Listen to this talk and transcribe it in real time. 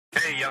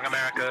Hey, young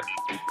America,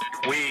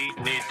 we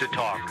need to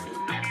talk.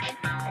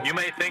 You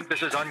may think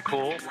this is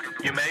uncool.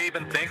 You may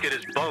even think it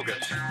is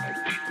bogus.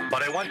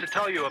 But I want to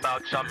tell you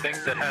about something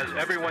that has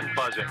everyone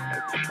buzzing.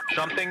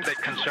 Something that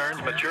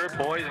concerns mature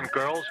boys and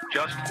girls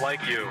just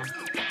like you.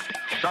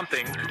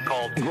 Something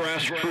called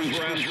grassroots.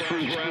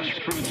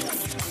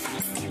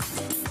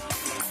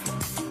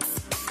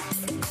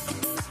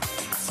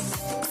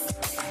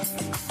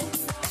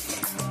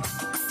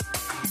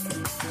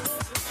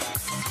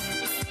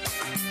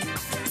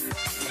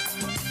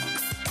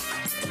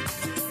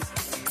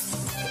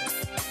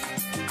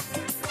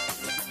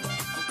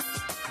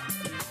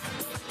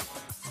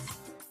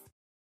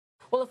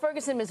 Well, a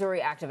Ferguson, Missouri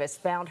activist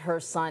found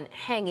her son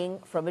hanging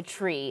from a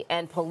tree,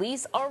 and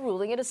police are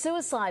ruling it a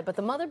suicide, but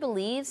the mother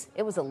believes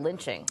it was a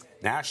lynching.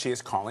 Now she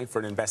is calling for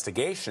an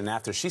investigation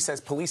after she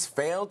says police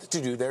failed to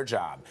do their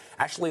job.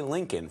 Ashley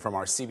Lincoln from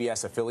our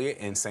CBS affiliate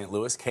in St.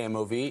 Louis,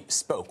 KMOV,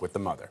 spoke with the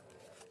mother.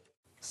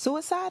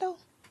 Suicidal?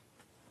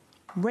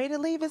 Ready to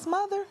leave his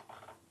mother?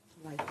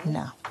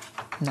 No.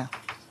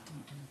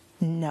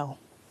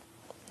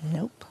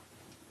 Nope.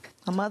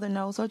 A mother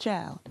knows her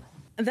child.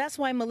 That's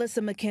why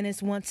Melissa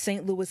McInnes wants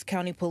St. Louis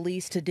County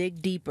Police to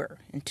dig deeper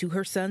into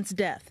her son's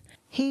death.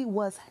 He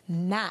was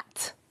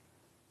not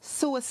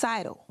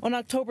suicidal. On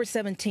October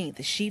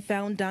 17th, she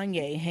found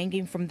Danye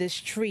hanging from this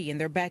tree in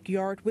their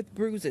backyard with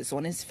bruises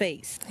on his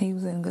face. He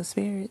was in good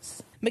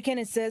spirits.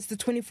 McInnes says the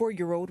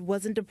 24-year-old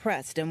wasn't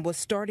depressed and was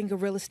starting a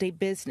real estate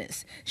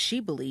business. She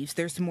believes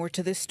there's more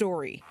to this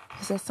story.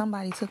 He said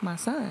somebody took my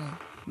son.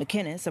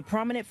 McInnes, a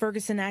prominent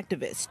Ferguson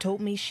activist,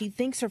 told me she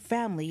thinks her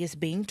family is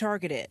being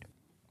targeted.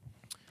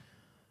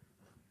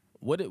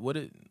 What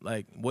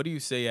do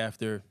you say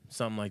after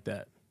something like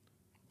that?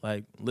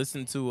 Like,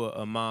 listen to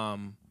a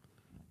mom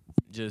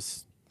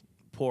just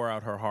pour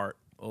out her heart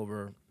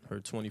over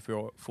her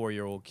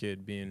 24-year-old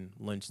kid being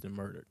lynched and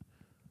murdered.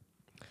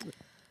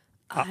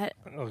 Go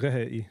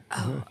ahead, E.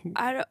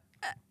 I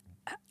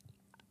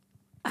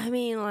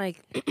mean,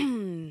 like,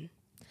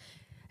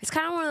 it's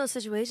kind of one of those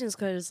situations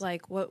because,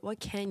 like, what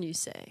can you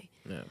say?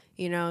 Yeah.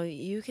 You know,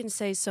 you can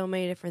say so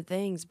many different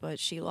things, but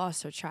she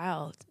lost her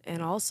child.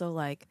 And also,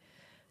 like,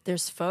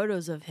 there's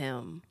photos of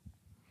him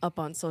up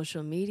on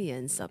social media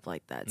and stuff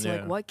like that. So,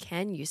 like, what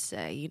can you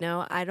say? You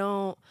know,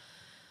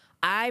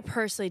 I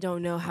personally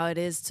don't know how it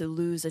is to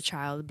lose a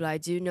child, but I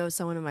do know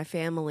someone in my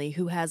family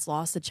who has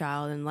lost a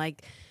child, and,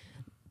 like,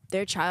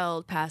 their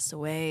child passed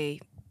away,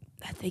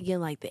 I think,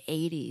 in, like, the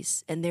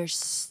 80s, and they're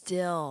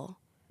still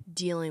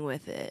dealing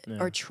with it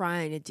or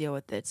trying to deal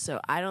with it. So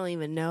I don't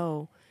even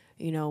know,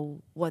 you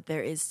know, what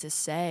there is to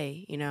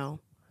say, you know.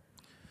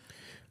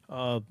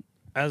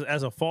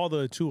 As a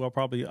father too,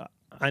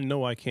 I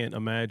know I can't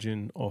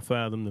imagine or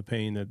fathom the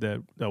pain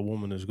that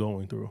woman is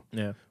going through.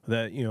 Yeah.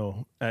 That, you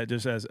know,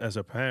 just as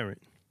a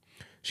parent.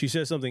 She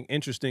said something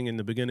interesting in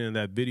the beginning of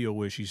that video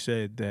where she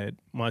said that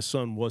my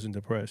son wasn't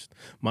depressed.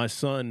 My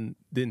son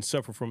didn't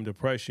suffer from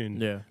depression.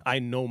 Yeah. I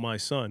know my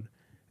son.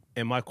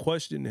 And my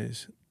question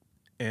is,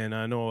 and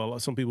I know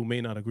some people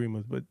may not agree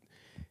with, but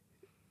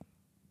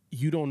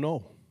you don't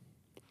know.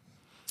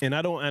 And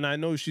I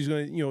know she's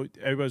going to, you know,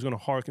 everybody's going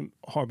to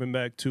harken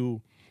back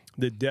to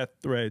the death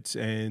threats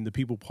and the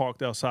people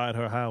parked outside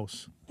her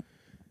house.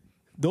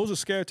 Those are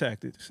scare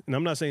tactics. And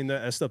I'm not saying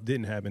that stuff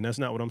didn't happen. That's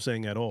not what I'm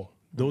saying at all.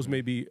 Those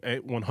may be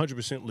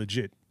 100%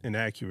 legit and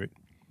accurate.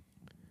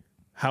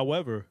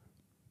 However,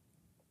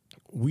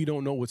 we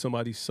don't know what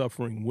somebody's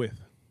suffering with.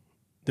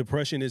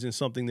 Depression isn't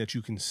something that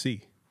you can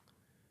see.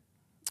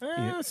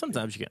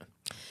 Sometimes you can.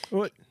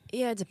 What?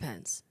 Yeah, it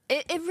depends.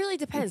 It really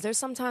depends. There's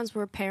sometimes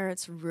where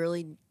parents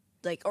really,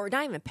 like, or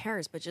not even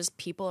parents, but just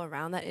people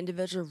around that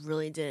individual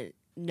really didn't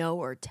know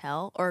or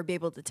tell or be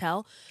able to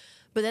tell.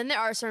 But then there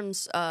are certain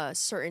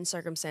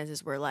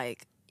circumstances where,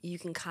 like, you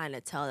can kind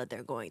of tell that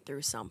they're going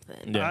through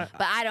something. Yeah.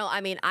 But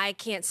I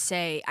can't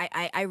say,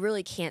 I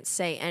really can't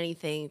say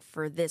anything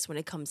for this when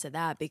it comes to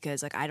that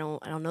because, like, I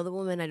don't know the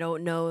woman. I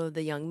don't know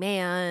the young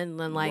man.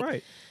 And, like,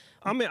 right.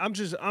 I mean, I'm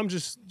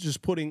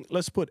just putting,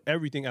 let's put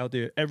everything out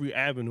there, every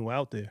avenue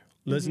out there.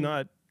 Let's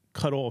not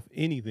cut off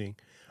anything.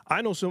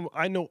 I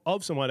know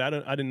of somebody, I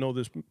didn't know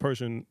this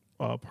person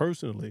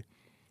personally,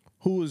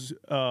 who was,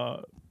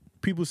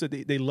 people said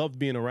they loved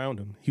being around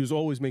him. He was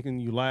always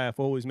making you laugh,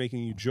 always making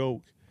you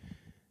joke.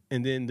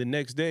 And then the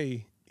next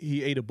day,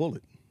 he ate a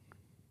bullet.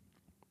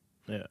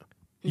 Yeah.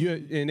 Yeah,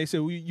 and they said,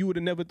 well, you would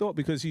have never thought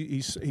because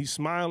he's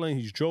smiling,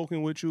 he's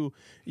joking with you.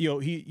 You know,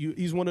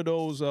 he's one of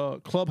those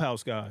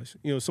clubhouse guys.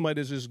 You know, somebody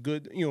that's just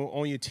good. You know,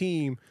 on your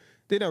team,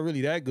 they're not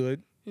really that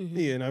good.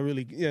 Yeah, not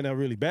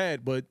really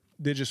bad, but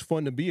they're just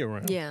fun to be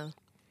around. Yeah.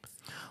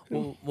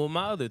 Well,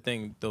 my other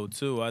thing though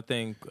too, I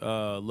think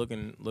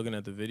looking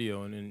at the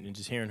video and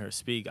just hearing her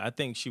speak, I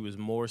think she was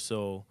more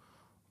so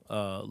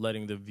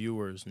letting the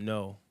viewers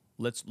know,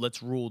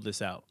 let's rule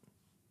this out.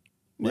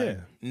 Like, yeah.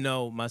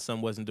 No, my son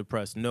wasn't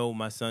depressed. No,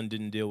 my son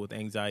didn't deal with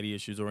anxiety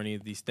issues or any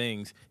of these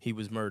things. He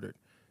was murdered.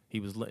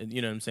 He was,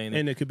 you know what I'm saying?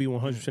 And it could be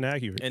 100%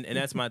 accurate. And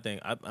that's my thing.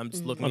 I'm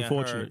just looking at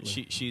her.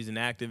 She's an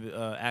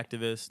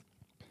activist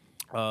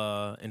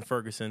in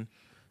Ferguson.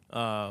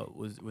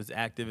 was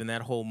active in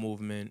that whole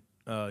movement.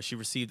 She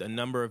received a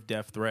number of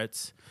death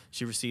threats.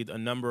 She received a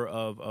number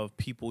of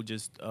people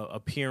just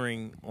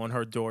appearing on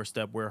her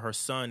doorstep where her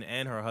son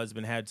and her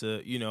husband had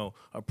to,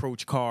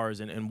 approach cars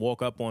and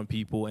walk up on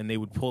people, and they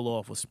would pull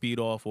off or speed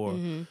off, or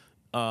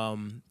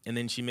and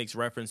then she makes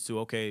reference to,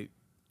 okay,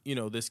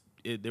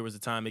 there was a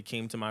time it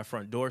came to my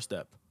front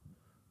doorstep.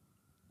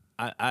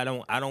 I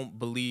don't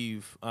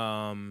believe,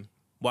 while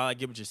I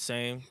get what you're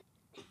saying,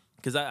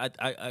 because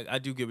I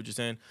do get what you're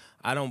saying,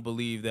 I don't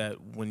believe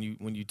that when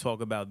you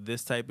talk about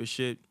this type of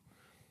shit,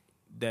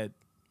 that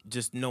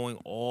just knowing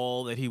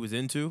all that he was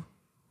into,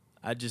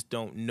 I just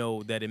don't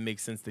know that it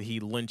makes sense that he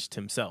lynched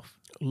himself.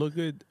 Look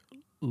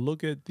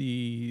at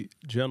the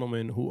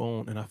gentleman who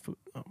owned, and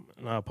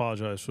I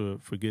apologize for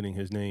forgetting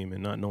his name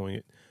and not knowing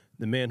it,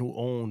 the man who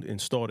owned and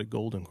started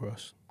Golden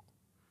Crust.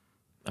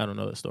 I don't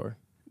know that story.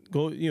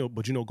 But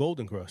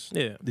Golden Crust.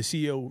 Yeah. The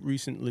CEO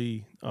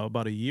recently,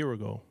 about a year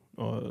ago,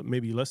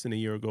 maybe less than a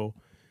year ago,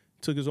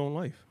 took his own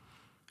life.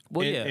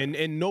 Well,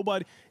 and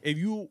nobody,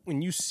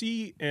 when you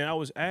see, and I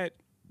was at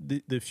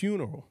the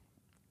funeral,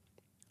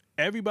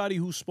 everybody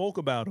who spoke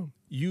about him,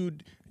 you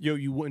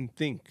wouldn't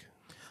think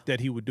that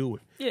he would do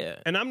it. Yeah.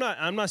 And I'm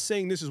not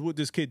saying this is what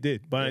this kid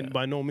did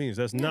by no means.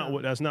 That's not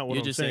what I'm saying.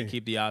 You're just saying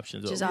keep the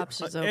options open. Just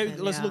options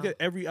open. Let's look at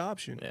every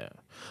option. Yeah.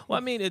 Well,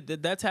 I mean,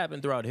 that's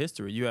happened throughout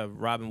history. You have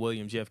Robin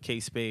Williams, you have Kay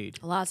Spade.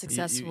 A lot of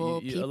successful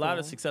people. A lot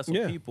of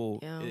successful people.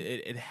 Yeah.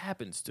 It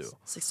happens to.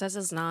 Success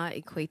does not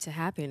equate to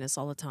happiness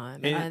all the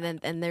time.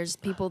 And there's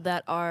people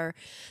that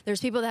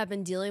have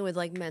been dealing with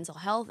like mental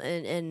health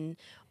and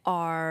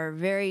are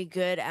very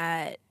good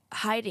at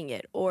hiding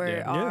it, or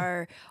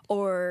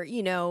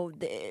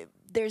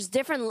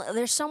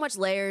there's so much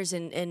layers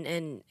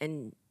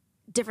and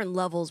different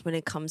levels when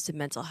it comes to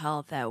mental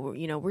health that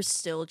we're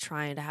still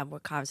trying to have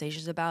more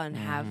conversations about and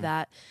have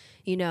that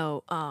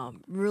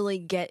really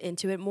get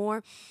into it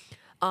more.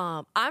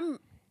 For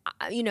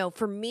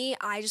me,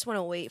 I just want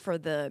to wait for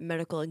the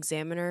medical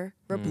examiner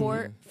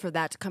report for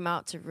that to come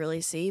out to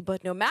really see.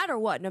 But no matter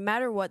what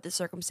the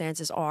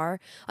circumstances are,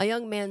 a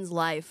young man's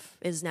life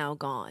is now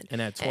gone. And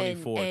at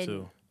 24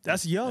 too.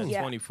 That's young.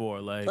 At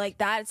 24, like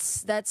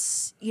that's and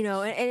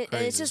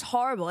it's just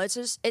horrible.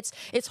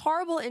 It's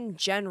horrible in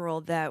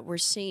general that we're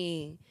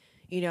seeing,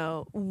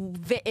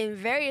 in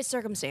various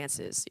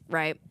circumstances,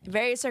 right?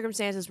 Various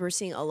circumstances, we're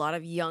seeing a lot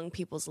of young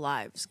people's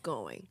lives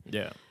going.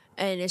 Yeah.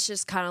 And it's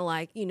just kind of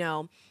like, even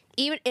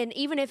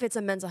if it's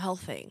a mental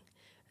health thing,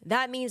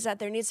 that means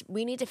that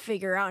we need to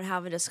figure out and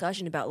have a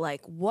discussion about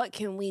like what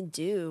can we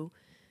do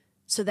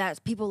so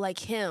that people like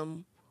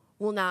him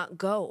will not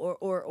go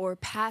or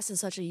pass in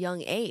such a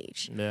young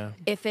age. Yeah.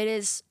 If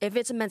it's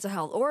a mental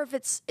health, or if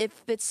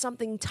it's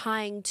something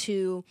tying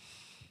to,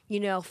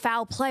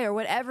 foul play or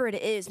whatever it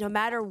is, no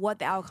matter what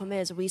the outcome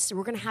is,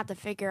 we're gonna have to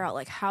figure out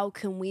like how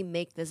can we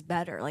make this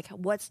better? Like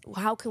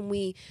what can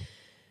we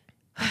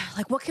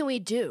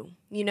do?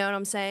 You know what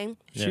I'm saying?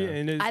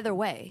 Yeah. Either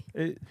way,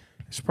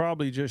 she's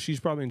probably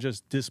in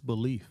just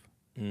disbelief.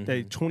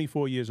 That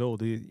 24 years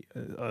old,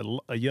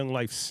 a young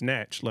life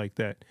snatched like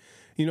that.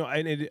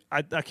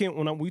 I can't,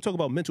 when we talk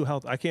about mental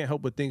health, I can't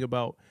help but think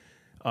about,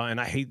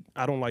 and I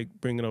don't like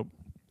bringing up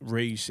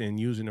race and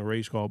using the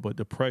race card, but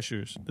the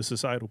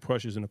societal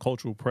pressures and the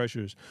cultural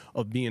pressures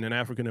of being an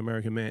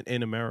African-American man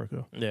in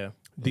America. Yeah.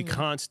 The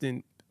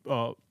constant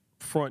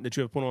front that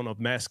you have put on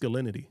of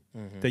masculinity,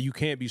 that you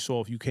can't be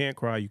soft, you can't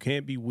cry, you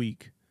can't be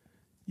weak,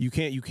 you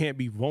can't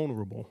be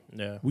vulnerable.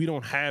 Yeah. We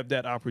don't have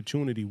that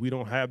opportunity. We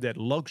don't have that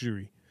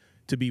luxury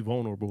to be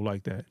vulnerable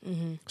like that.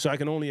 So I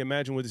can only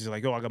imagine what this is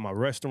like. Oh, I got my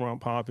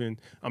restaurant popping.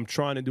 I'm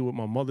trying to do it.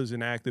 My mother's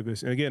an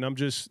activist. And again, I'm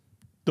just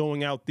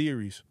throwing out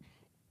theories.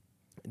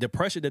 The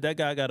pressure that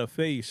guy got to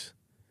face,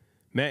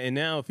 man, and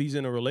now if he's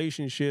in a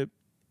relationship,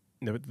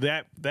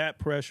 that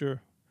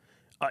pressure,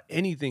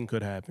 anything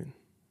could happen.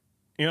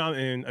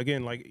 And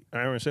again, like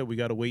Aaron said, we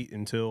got to wait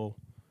until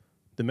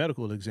the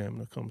medical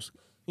examiner comes,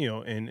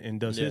 and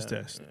does his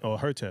test or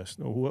her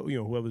test, or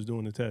whoever's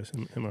doing the test,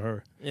 him or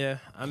her. Yeah,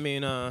 I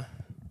mean, I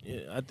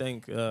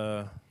think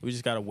we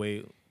just gotta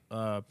wait.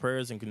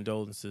 Prayers and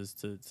condolences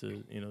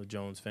to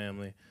Jones'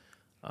 family.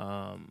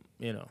 I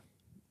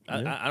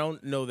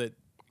don't know that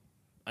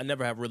I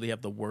never really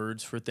have the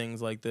words for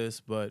things like this,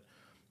 but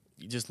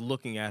just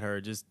looking at her,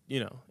 it's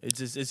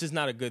just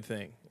not a good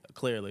thing,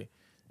 clearly.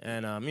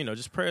 And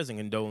just prayers and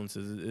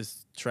condolences.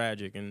 It's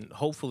tragic, and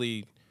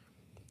hopefully,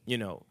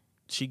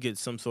 she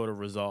gets some sort of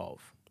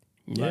resolve.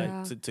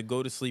 Yeah. Like, to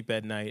go to sleep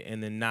at night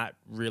and then not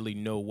really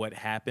know what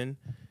happened.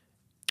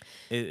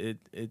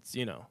 It's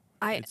a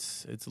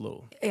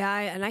little. Yeah,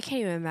 and I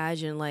can't even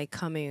imagine like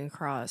coming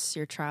across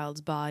your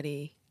child's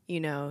body,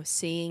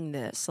 seeing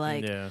this.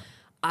 Like,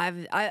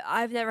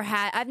 I've never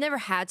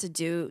had to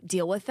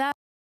deal with that.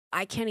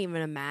 I can't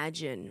even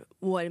imagine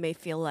what it may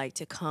feel like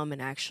to come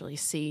and actually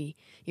see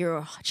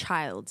your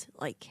child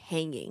like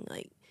hanging.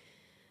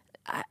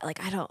 I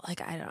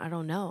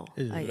don't know.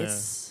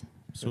 It's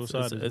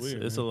suicide is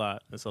weird. It's a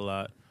lot. It's a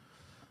lot.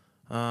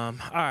 All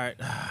right.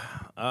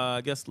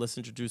 I guess let's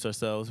introduce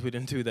ourselves. We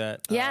didn't do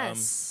that.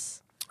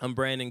 Yes. I'm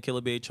Brandon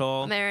Killer B.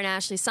 Hall. I'm Aaron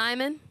Ashley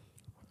Simon.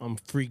 I'm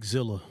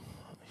Freakzilla,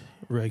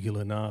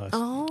 regular Nas.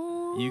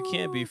 Oh. You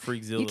can't be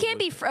Freakzilla. You can't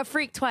be a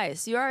freak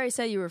twice. You already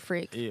said you were a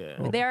freak. Yeah.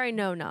 They already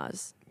know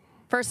Nas.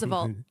 First of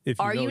all, If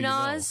you are know, you you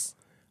know. Nas?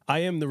 I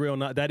am the real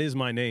Nas. That is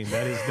my name.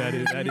 That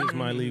is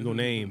my legal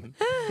name.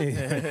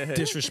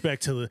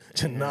 Disrespect to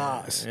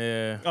Nas.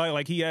 Yeah.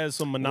 Like he has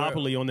some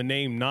monopoly on the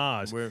name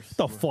Nas. Get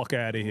the fuck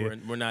out of here.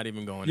 We're not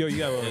even going. Yo, you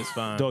got a little, it's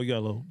fine. Dog, you got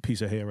a little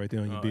piece of hair right there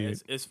on your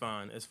beard. It's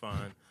fine. It's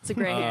fine. It's a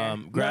gray hair.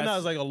 No,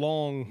 it's like a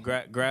long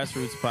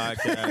grassroots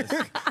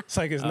podcast. It's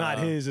like it's not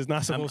his. It's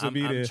not supposed to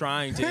be there. I'm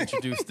trying to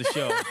introduce the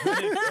show.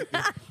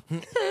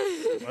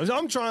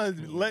 I'm trying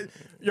to let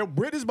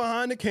Britt is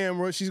behind the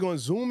camera. She's going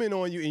to zoom in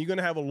on you, and you're going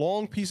to have a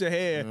long piece of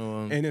hair,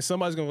 and then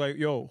somebody's going to be like,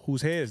 "Yo,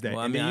 whose hair is that?"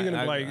 Well, and then you're going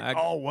to be like,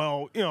 "Oh,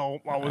 well,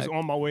 I was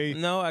on my way."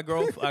 No, I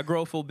grow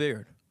a full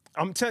beard.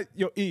 I'm telling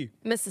E.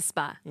 Mrs.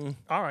 Spot.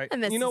 All right. I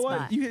miss You know the what?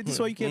 spot. This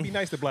why you can't be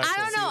nice to black folks.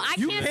 I don't know. I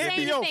can't say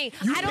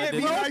anything. I don't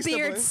grow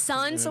beards,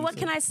 son. So what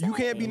can I say? You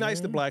can't be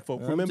nice to black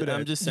folk. Remember that.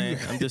 I'm just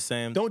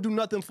saying. Don't do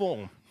nothing for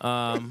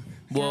them.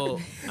 Well, all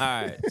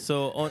right.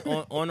 So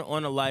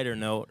on a lighter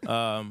note,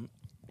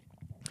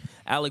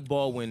 Alec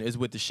Baldwin is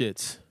with the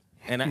shits.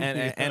 And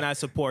I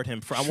support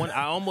him.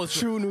 I almost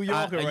true New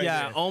Yorker right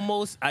there.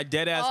 I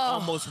dead ass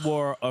almost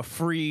wore a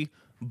free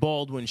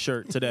Baldwin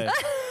shirt today.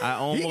 I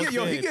almost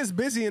did. He gets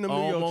busy in the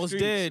New York Almost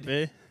streets, did.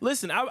 man.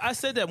 Listen, I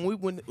said that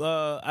when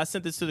I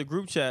sent this to the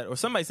group chat, or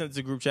somebody sent it to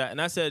the group chat,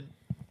 and I said,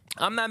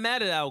 I'm not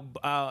mad at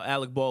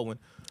Alec Baldwin.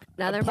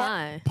 Neither am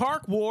I.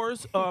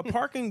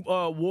 Parking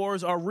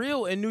wars are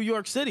real in New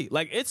York City.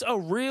 Like, it's a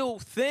real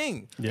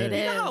thing. Yeah. It You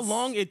know is. how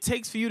long it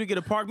takes for you to get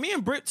a park? Me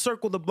and Britt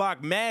circled the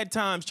block mad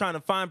times trying to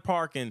find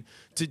parking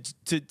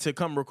to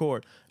come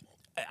record.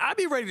 I'd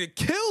be ready to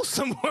kill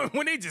someone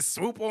when they just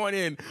swoop on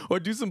in or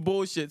do some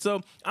bullshit.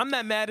 So I'm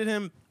not mad at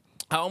him.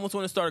 I almost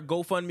want to start a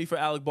GoFundMe for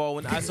Alec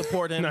Baldwin. I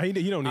support him. No,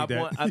 you don't need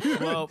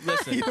that. Well,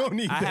 listen, You don't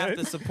need I have that.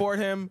 to support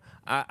him.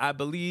 I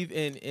believe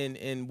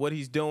in what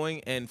he's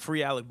doing, and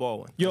free Alec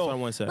Baldwin. That's Yo, what I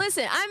want to say.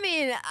 Listen, I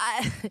mean,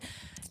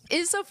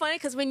 it's so funny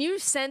because when you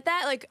sent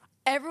that, like,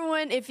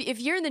 everyone, if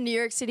you're in the New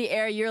York City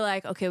area, you're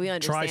like, okay, we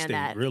understand Tri-state,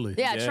 that. really.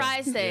 Yeah, Yeah.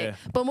 tri-state. Yeah.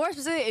 But more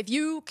specifically, if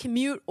you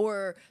commute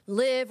or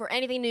live or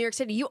anything in New York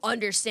City, you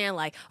understand,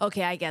 like,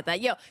 okay, I get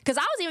that. Yo, because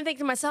I was even thinking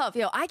to myself,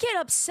 I get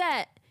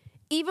upset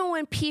even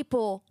when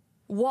people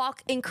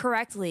walk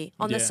incorrectly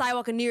on the Yeah.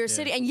 sidewalk in New York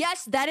City. And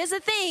yes, that is a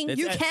thing.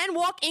 You can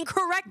walk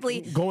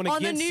incorrectly Going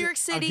on the against New the- York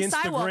City against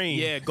the sidewalk. grain.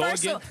 Yeah, going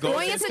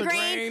against the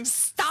grain,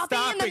 stopping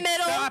in the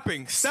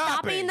middle,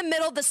 stopping in the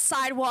middle of the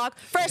sidewalk.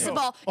 First of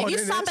all, if you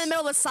then stop in this- the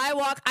middle of the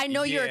sidewalk, I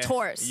know you're a Yeah,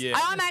 tourist. yeah.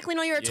 I automatically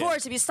know you're a Yeah.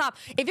 tourist if you stop.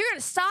 If you're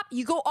gonna stop,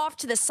 you go off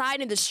to the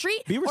side of the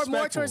street Be or more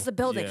respectful. towards the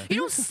building. Yeah. You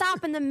don't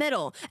stop in the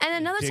middle. And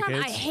another time,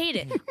 I Dickheads. hate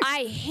it.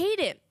 I hate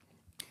it.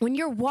 When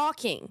you're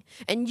walking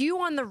and you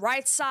on the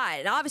right side,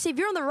 and obviously if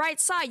you're on the right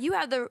side, you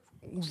have the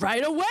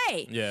right of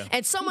way. Yeah.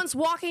 And someone's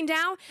walking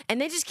down and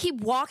they just keep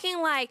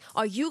walking like,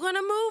 are you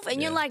gonna move? And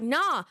you're Yeah. like,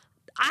 nah,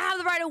 I have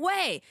the right of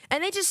way.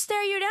 And they just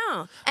stare you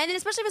down. And then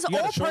especially if it's an You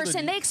gotta old show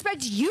person, the- they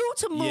expect you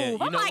to move. Yeah, you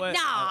I'm know like, what?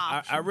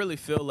 nah. I really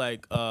feel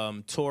like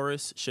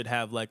tourists should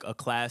have like a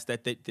class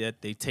that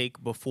they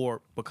take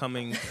before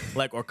becoming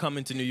like or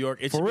coming to New York.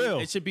 It For should real.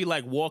 It should be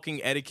like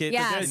walking etiquette.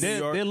 Yes. in New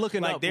York. They're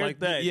looking up like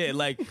that. Yeah,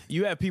 like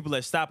you have people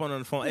that stop on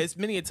the phone. It's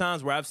many a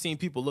times where I've seen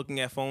people looking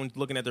at phones,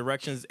 looking at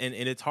directions, and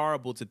it's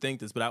horrible to think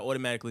this, but I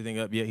automatically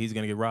think, he's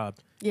gonna get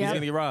robbed. Yeah. He's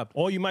gonna get robbed.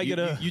 Or you might get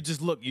a- You just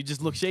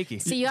look shaky.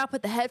 See, you gotta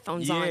put the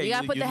headphones Yeah, on. You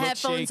gotta you- put you the look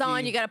headphones on.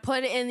 shaky. You gotta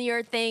put it in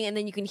your thing, and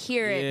then you can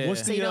hear it. Yeah.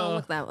 What's So you don't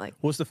look that like.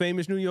 What's the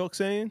famous New York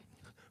saying?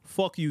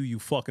 Fuck you, you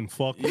fucking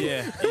fuck.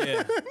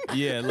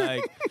 Yeah.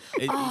 Like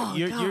gosh.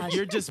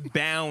 you're just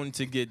bound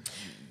to get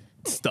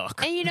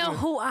stuck. And you know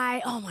who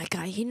oh my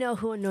God, you know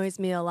who annoys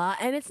me a lot?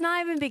 And it's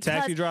not even because.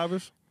 Taxi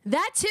drivers?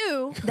 That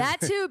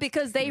too,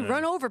 because they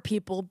run over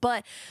people.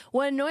 But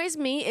what annoys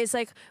me is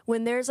like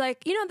when there's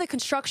like, the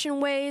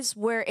construction ways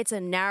where it's a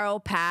narrow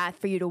path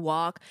for you to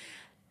walk.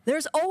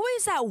 There's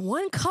always that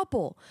one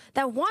couple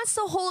that wants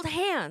to hold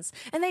hands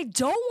and they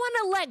don't want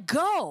to let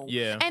go.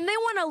 Yeah. And they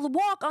want to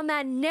walk on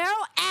that narrow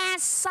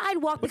ass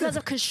sidewalk because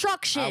of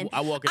construction.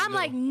 I walk in the I'm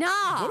like, middle.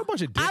 nah. What a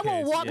bunch of I will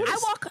dickheads. walk. Yeah.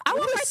 I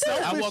walk right through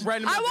them. I walk right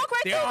in the middle. I walk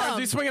right Their through arms them.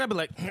 be swinging. I'd be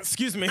like,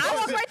 excuse me. I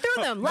walk right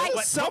through them. Like,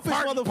 selfish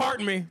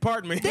Pardon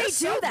me. they do that.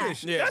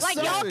 selfish. Yeah. Like,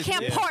 y'all selfish.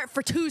 can't Yeah. part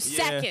for 2 Yeah.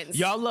 seconds.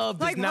 Y'all love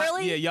is Like, not.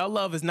 really? Yeah, y'all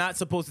love is not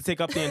supposed to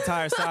take up the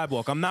entire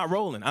sidewalk. I'm not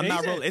rolling. I'm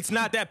not rolling. It's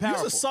not that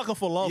powerful. You're a sucker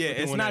for love. Yeah, for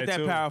it's doing not that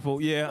too. powerful.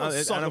 Yeah, You're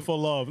a sucker for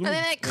love. And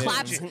then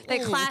they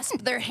clasp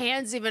their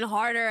hands even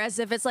harder as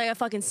if it's like a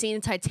fucking scene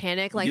in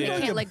Titanic. Like, Yeah.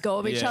 they can't let go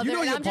of each Yeah. other. You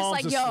know and your I'm just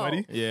palms like, are yo.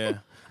 sweaty. Yeah.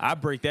 I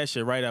break that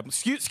shit right up.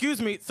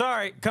 Excuse me.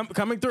 Sorry.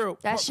 Coming through.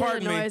 That shit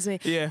Pardon annoys me.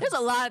 Yeah. There's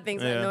a lot of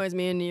things that Yeah. annoys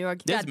me in New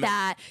York. You There's got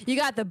that. You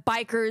got the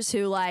bikers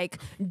who like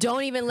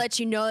don't even let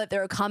you know that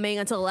they're coming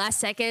until the last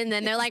second.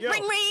 Then they're like,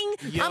 ring ring,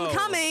 Yo. I'm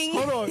coming.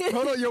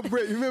 Hold on, yo,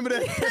 Britt. You remember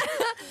that?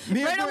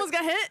 Me and Right Britt- almost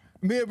got hit.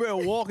 Me and Britt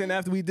were walking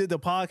after we did the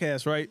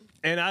podcast, right?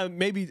 And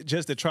maybe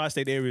just the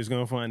tri-state area is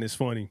gonna find this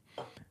funny.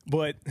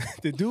 But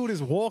the dude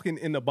is walking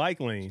in the bike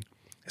lane.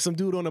 Some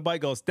dude on the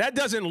bike goes, "That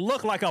doesn't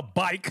look like a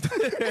bike."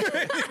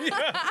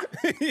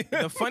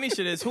 The funny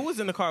shit is, who was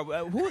in the car?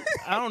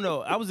 I don't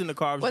know. I was in the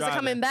car. Was it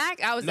coming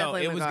back? I was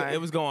definitely in the car. It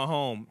was going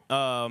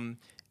home.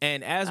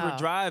 And as we're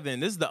driving,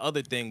 this is the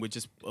other thing with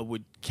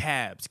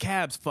cabs.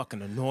 Cabs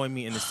fucking annoy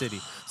me in the city.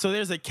 So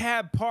there's a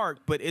cab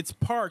parked, but it's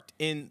parked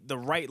in the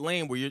right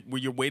lane where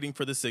you're waiting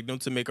for the signal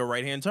to make a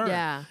right-hand turn.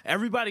 Yeah.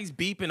 Everybody's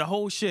beeping the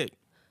whole shit.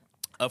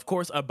 Of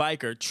course, a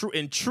biker,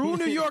 in true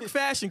New York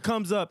fashion,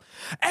 comes up.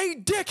 "Hey,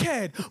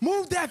 dickhead,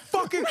 move that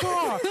fucking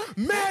car.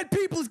 Mad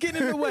people's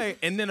getting in the way."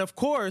 And then, of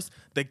course,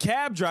 the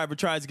cab driver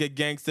tries to get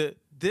gangster.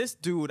 This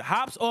dude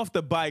hops off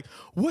the bike.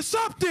 "What's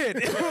up, then?"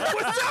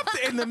 "What's up,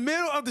 then?" In the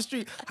middle of the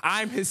street.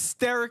 I'm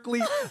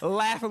hysterically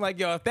laughing like,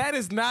 yo, if that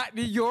is not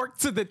New York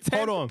to the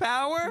 10th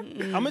power.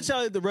 I'm going to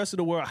tell you the rest of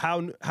the world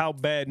how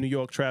bad New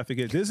York traffic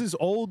is. This is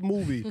old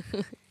movie,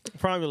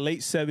 probably late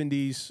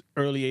 70s,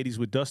 early 80s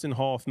with Dustin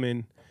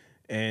Hoffman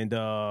and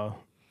I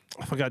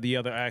forgot the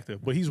other actor.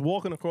 But he's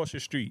walking across the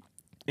street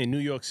in New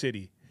York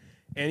City.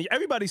 And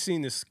everybody's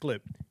seen this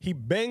clip. He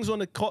bangs on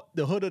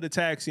the hood of the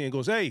taxi and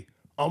goes, "Hey,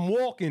 I'm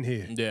walking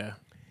here." Yeah.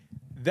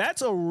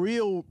 That's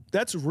real.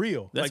 That's like a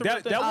real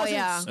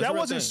that thing.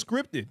 wasn't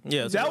scripted.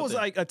 Yeah, that was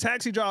like a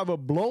taxi driver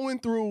blowing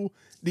through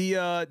the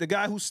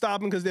guy who's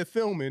stopping because they're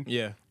filming.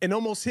 Yeah. And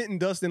almost hitting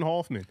Dustin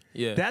Hoffman.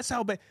 Yeah. That's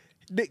how bad.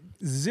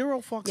 Zero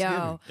fucks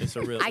given. It's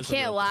a real. I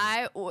can't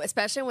lie,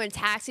 especially when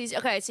taxis.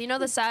 Okay, so you know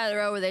the side of the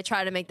road where they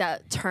try to make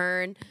that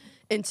turn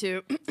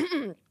into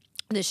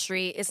the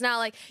street. It's not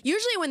like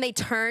usually when they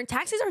turn,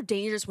 taxis are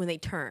dangerous when they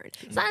turn.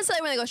 It's not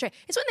necessarily when they go straight.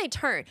 It's when they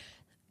turn.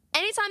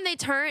 Anytime they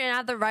turn and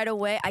out the right of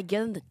way, I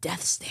give them the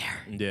death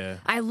stare. Yeah.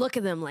 I look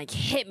at them like,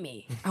 "Hit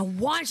me. I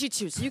want you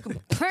to, so you can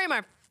pay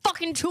my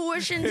fucking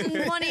tuitions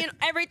and money and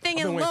everything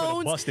and waiting for the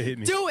loans. bus to hit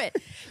me. Do it."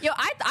 Yo,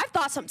 I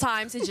thought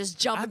sometimes to just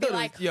jump and be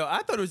like, I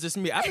thought it was just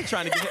me. I've been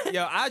trying to get hit.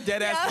 Yo, I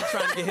dead ass been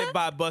trying to get hit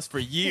by a bus for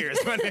years,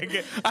 my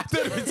nigga. I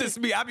thought it was just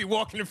me. I'd be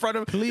walking in front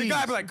of him. The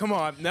guy be like, "Come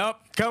on, nope,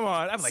 come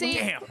on." I'm like,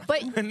 "Damn."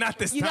 But not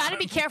this you time. gotta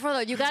be careful though.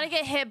 You gotta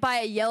get hit by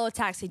a yellow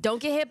taxi.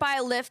 Don't get hit by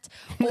a Lyft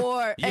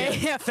or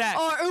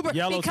or Uber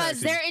Yellow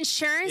because taxi. their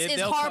insurance is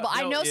they'll horrible. I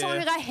they'll- know someone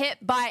yeah. who got hit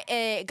by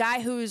a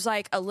guy who's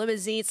like a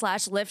limousine /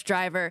 Lyft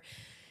driver.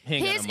 He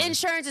ain't got His no money.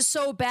 insurance is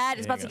so bad,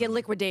 it's about to get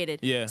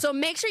liquidated. Yeah. So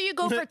make sure you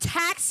go for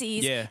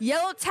taxis, Yeah.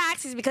 yellow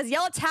taxis, because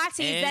yellow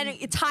taxis And- then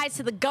it ties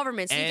to the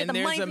government, so you get the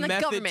money there's from a the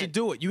method government. to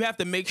do it. You have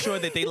to make sure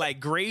that they like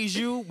graze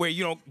you where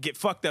you don't get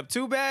fucked up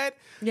too bad.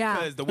 Yeah.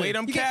 Because the way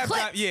them You get cabs,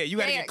 clipped. you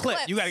gotta Yeah, get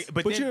clipped. You gotta,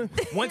 but then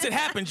once it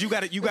happens, you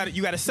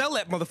gotta sell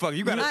that motherfucker.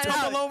 You gotta I know.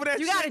 tumble over that.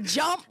 You shit. gotta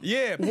jump.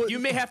 Yeah, you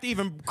may have to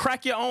even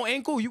crack your own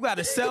ankle. You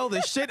gotta sell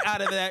the shit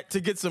out of that to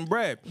get some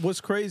bread.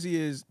 What's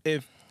crazy is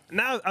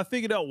now I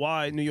figured out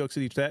why New York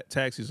City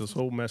taxis are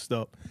so messed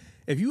up.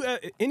 If you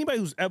anybody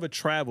who's ever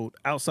traveled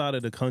outside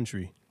of the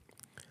country,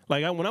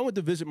 like when I went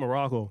to visit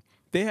Morocco,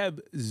 they have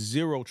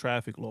zero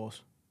traffic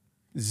laws,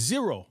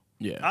 zero.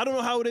 Yeah. I don't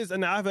know how it is.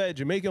 And I've had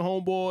Jamaican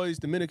homeboys,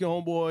 Dominican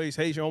homeboys,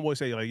 Haitian homeboys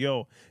say like,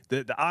 "Yo,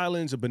 the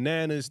islands are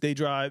bananas. They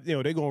drive,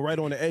 they're going right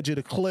on the edge of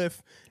the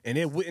cliff, and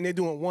they're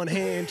doing one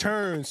hand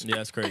turns." Yeah,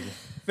 that's crazy.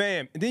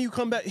 Fam. And then you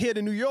come back here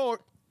to New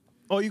York,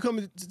 or you come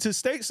to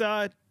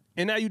stateside.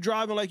 And now you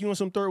driving like you in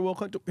some third world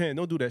country. Man,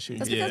 don't do that shit.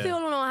 That's because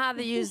people don't know how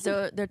to use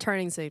their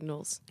turning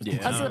signals. Yeah.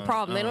 That's the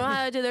problem. They don't know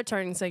how to do their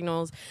turning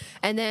signals.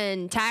 And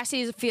then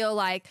taxis feel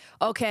like,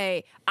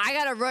 okay, I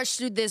got to rush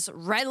through this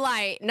red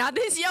light, not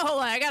this yellow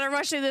light. I got to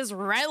rush through this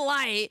red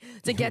light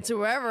to get to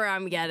wherever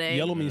I'm getting.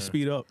 Yellow means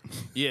speed up.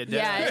 Yeah,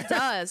 Yeah, it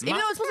does. Even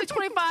though it's supposed to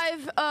be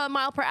 25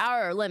 mile per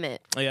hour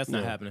limit. Oh, yeah, that's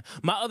not happening.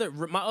 My other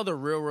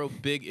real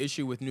big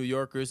issue with New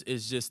Yorkers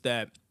is just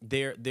that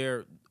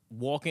they're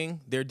walking,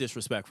 they're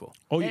disrespectful.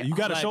 Oh yeah, you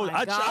got to Oh show.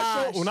 my I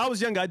gosh. when I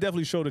was young, I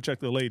definitely showed to check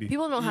the lady.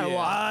 People don't know how to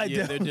walk. I they're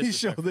definitely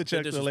showed disrespectful. to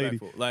check They're the lady.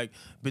 disrespectful. Like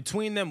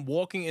between them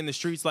walking in the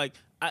streets, like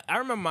I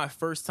remember my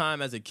first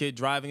time as a kid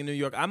driving in New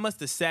York. I must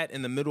have sat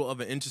in the middle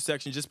of an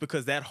intersection just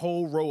because that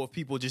whole row of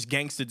people just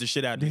gangstered the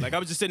shit out of me. Like I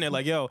was just sitting there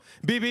like, "Yo,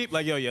 beep beep,"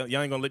 like, "Yo,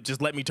 y'all ain't gonna just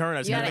let me turn."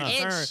 I just You got gotta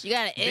an turn. inch. You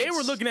got an inch. They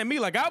were looking at me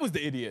like I was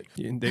the idiot.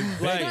 And they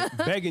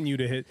begging you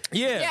to hit.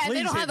 Yeah, Yeah, they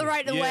please don't have hit the me.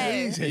 right of yeah,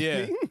 way.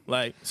 yeah.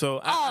 Like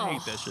so, I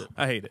hate that shit.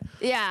 I hate it.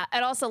 Yeah,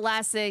 and also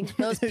last thing,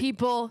 those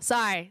people.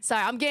 sorry,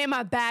 I'm getting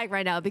my bag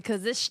right now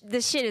because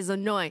this shit is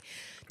annoying.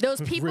 Those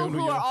people Real New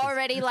who are Yorkers.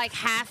 already like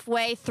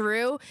halfway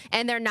through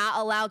and they're not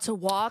allowed to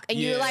walk, and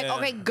you're like, Yeah.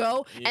 okay,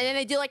 go, and then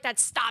they do like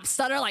that stop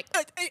stutter, like.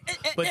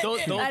 But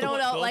those I don't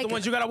know, those like are the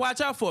ones you gotta watch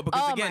out for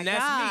because Oh again, my that's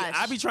gosh. me.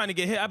 I be trying to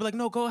get hit. I be like,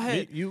 "No, go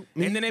ahead." Me,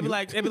 and then they be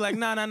like,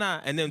 nah.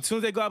 And then as soon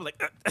as they go, I be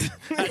like,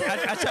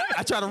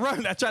 I try to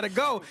run. I try to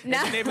go. And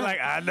Nah. then they be like,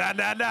 nah.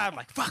 I'm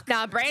like, fuck.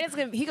 Nah, Brandon's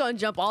gonna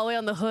jump all the way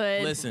on the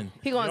hood. Listen.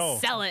 he gonna Yo.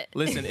 sell it.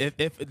 Listen,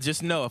 if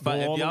just know if Go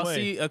all the y'all way.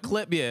 see a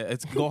clip,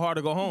 it's go hard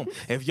or go home.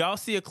 If y'all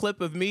see a clip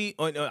of me me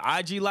on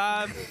IG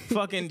Live,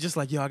 fucking just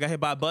like, yo, I got hit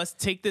by a bus.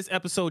 Take this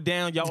episode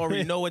down. Y'all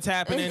already know what's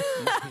happening.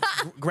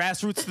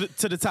 Grassroots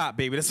to the top,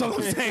 baby. That's all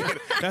I'm saying.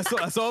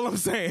 That's all I'm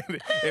saying.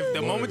 If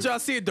the moment y'all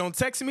see it, don't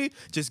text me.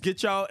 Just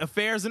get y'all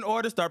affairs in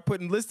order. Start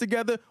putting lists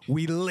together.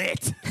 We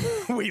lit.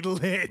 We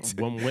lit.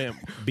 One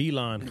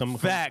Beeline. Come.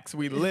 Facts.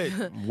 We lit.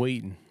 I'm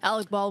waiting.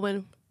 Alec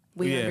Baldwin.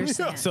 We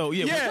understand. So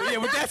with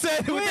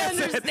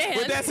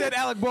that said,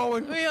 Alec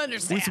Baldwin, we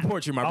understand. We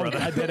support you, my brother.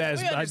 I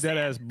dead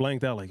ass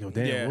blanked out like, yo,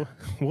 damn. Yeah.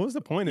 What was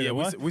the point of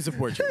that? We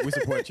support you. We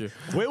support you.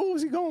 Where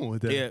was he going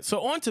with that? Yeah.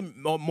 So on to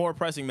more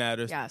pressing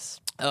matters. Yes.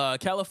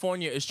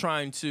 California is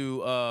trying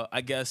to,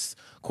 I guess,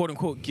 quote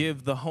unquote,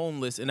 give the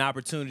homeless an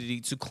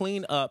opportunity to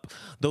clean up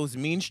those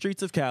mean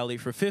streets of Cali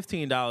for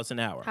 $15 an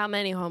hour. How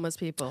many homeless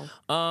people?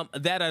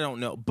 That I don't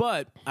know,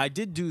 but I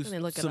did do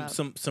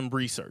some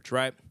research.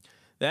 Right.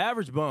 The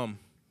average bum,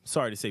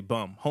 sorry to say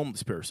bum,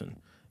 homeless person,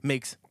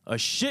 makes a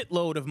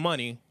shitload of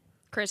money.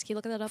 Chris, can you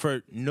look that up?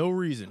 For no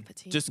reason.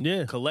 Just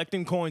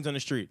collecting coins on the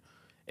street.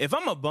 If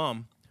I'm a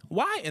bum,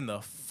 why in the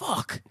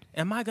fuck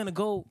am I going to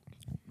go,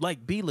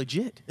 like, be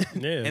legit?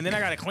 Yeah. And then I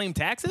got to claim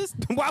taxes?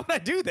 Why would I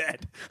do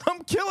that?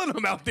 I'm killing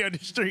them out there in the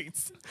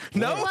streets.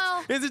 No?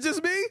 Well, is it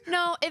just me?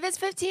 No, if it's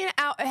 15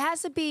 out, it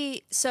has to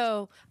be.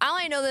 So I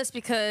only know this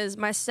because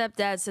my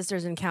stepdad's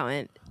sister's an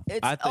accountant.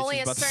 It's only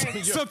a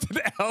certain. Something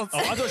else. Oh,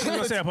 I thought she was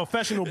going to say a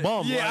professional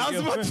bum. Yeah, I was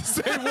about to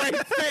say, wait,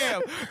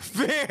 fam.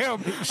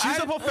 She's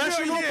a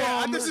professional bum.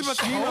 I thought she was about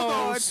to hold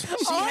on. She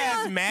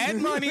has mad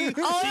money. Only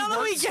on the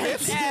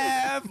weekends.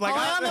 Only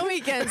on the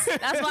weekends.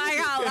 That's why I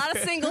got a lot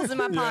of singles in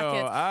my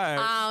pockets. All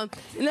right.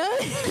 No.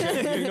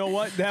 You know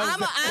what? That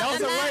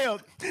was a layup.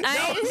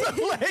 That was a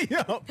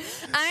layup.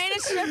 I ain't a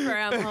stripper.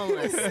 I'm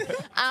homeless.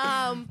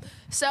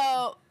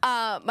 So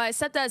my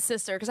stepdad's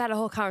sister, because I had a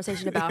whole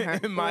conversation about her.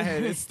 In my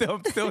head, it's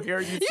still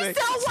hearing you say. You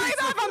still worried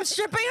about if I'm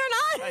stripping or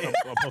not?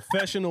 A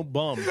professional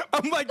bum.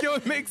 I'm like, yo,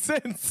 it makes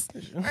sense.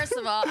 First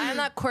of all, I'm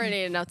not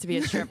coordinated enough to be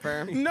a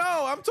stripper. No,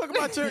 I'm talking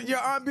about your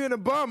aunt being a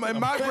bum.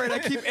 In my brain, I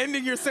keep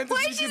ending your sentence.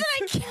 Wait, she's an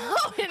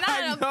accountant,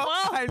 not a bum.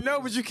 I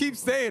know, but you keep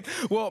saying,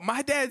 well,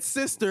 my dad's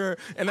sister,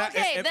 and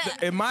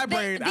in my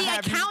brain, the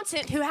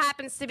accountant who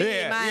happens to be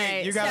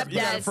my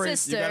stepdad's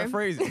sister. You gotta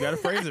phrase it. You gotta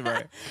phrase it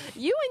right.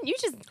 You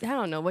just, I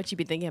don't know what you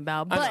be thinking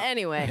about, but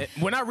anyway.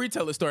 When I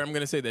retell the story, I'm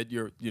gonna say that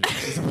you're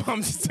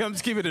I'm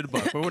just keeping it a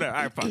buck. But whatever.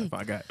 All right, fine,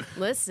 I got it.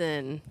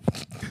 Listen,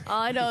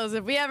 all I know is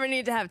if we ever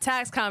need to have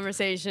tax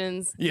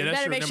conversations, you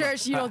better make sure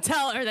you don't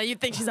tell her that you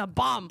think she's a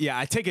bum. Yeah,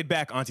 I take it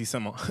back, Auntie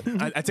Simon.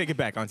 I take it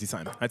back, Auntie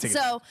Simon. I take it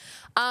back.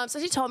 So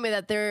she told me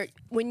that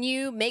when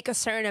you make a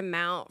certain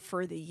amount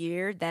for the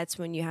year, that's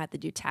when you have to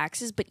do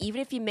taxes. But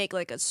even if you make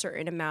like a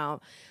certain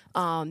amount,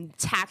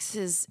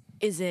 taxes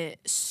isn't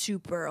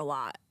super a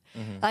lot.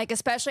 Mm-hmm. Like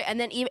especially, and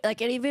then even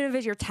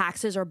if your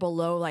taxes are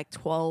below like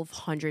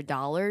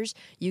 $1,200,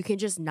 you can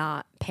just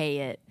not pay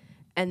it.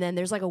 And then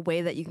there's like a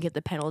way that you can get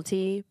the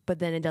penalty, but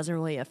then it doesn't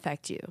really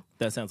affect you.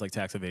 That sounds like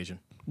tax evasion.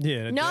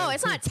 Yeah. No,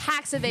 it's not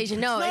tax evasion.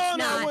 No, it's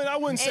not. I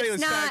wouldn't say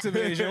it's tax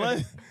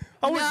evasion.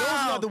 Those are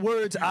not the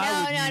words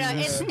I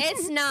would use.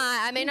 It's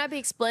not. I may not be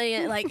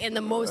explaining it like in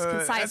the most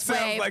concise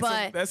way,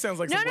 but that sounds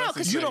like no,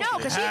 because you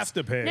don't have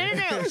to pay.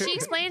 No. She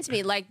explained to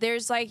me like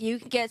there's like you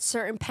can get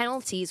certain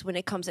penalties when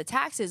it comes to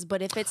taxes,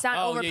 but if it's not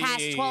over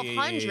past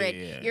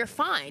 $1,200, you're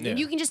fine, and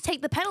you can just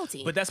take the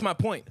penalty. But that's my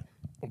point.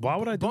 Why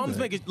would I do Bums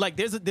that? make it like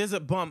there's a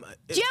bum.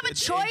 Do you have a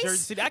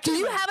choice? Do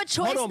you have a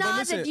choice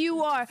now that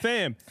you are?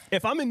 Fam,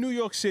 if I'm in New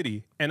York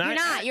City and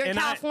you're in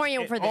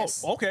California for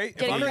this. Oh, okay.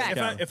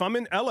 If I'm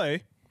in LA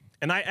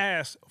and I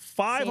ask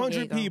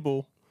 500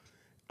 people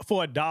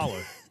for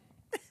 $1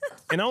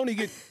 and I only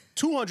get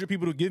 200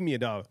 people to give me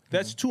 $1,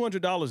 that's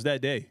 $200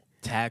 that day.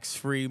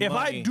 Tax-free money. If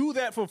I do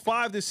that for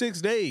 5 to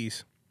 6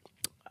 days,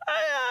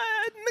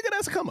 nigga,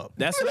 that's a come up.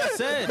 That's what I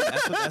said.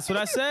 That's what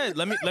I said.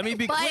 Let me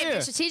be clear. But if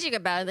you're strategic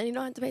about it, then you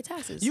don't have to pay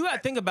taxes. You gotta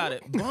think about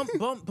it.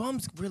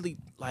 Bums really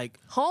like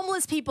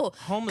homeless people.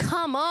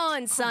 Come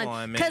on,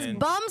 son. Because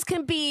bums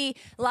can be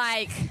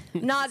like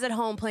Nas at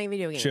home playing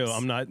video games. Chill.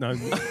 I'm not.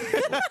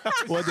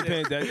 Well, it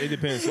depends. It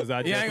depends. Cause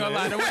I ain't gonna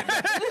lie.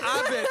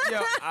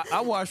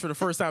 I watched for the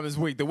first time this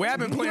week. The way I've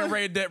been playing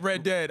Red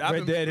Dead.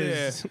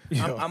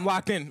 I'm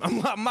locked in.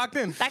 I'm locked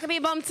in. That could be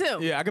a bum too.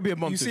 Yeah, I could be a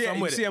bum too.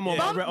 Bums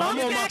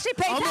can actually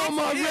pay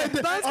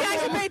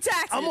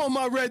taxes. I'm on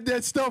my Red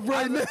Dead stuff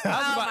right now.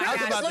 I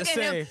was about to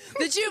say.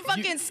 Did you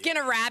fucking skin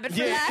a rabbit for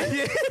that?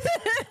 Yeah.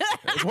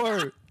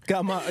 Word. I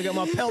got my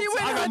pelts. He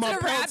went I got to my a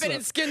rabbit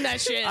and skinned that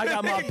shit. I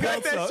got my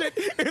pelts that shit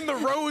in the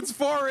Rhodes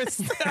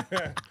Forest.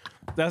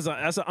 That's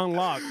an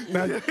unlock.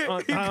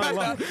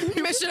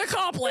 Mission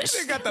accomplished.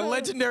 They got the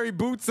legendary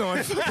boots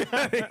on.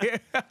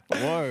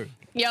 Word.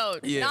 Yo,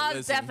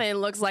 Nas definitely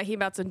looks like he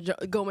about to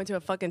go into a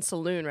fucking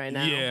saloon right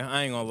now. Yeah,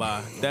 I ain't gonna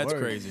lie. That's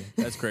crazy.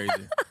 That's crazy.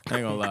 I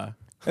ain't gonna lie.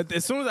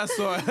 As soon as I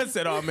saw it, I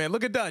said, "Oh man,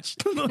 look at Dutch!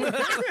 Look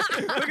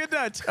at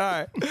Dutch!" All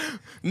right,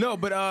 no,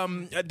 but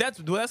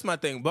that's my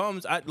thing.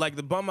 Bums, I like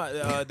the bum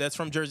that's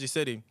from Jersey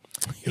City.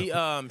 He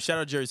shout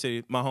out Jersey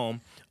City, my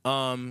home.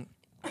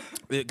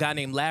 a guy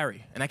named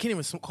Larry, and I can't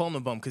even call him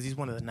a bum because he's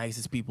one of the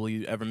nicest people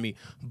you ever meet.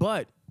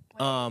 But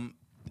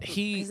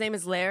his name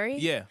is Larry?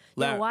 Yeah,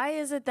 Larry. Why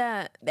is it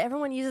that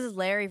everyone uses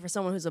Larry for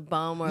someone who's a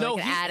bum or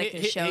like an addict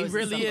in shows? He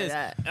really is.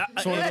 Like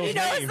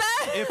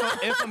that?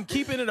 If I'm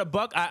keeping it a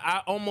buck,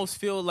 I almost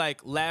feel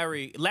like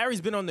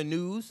Larry's been on the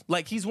news.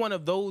 Like he's one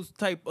of those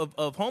type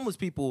of homeless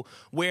people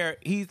where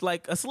he's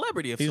like a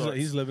celebrity of sorts.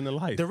 He's living the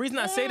life. The reason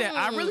I say that,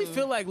 I really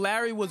feel like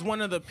Larry was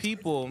one of the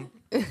people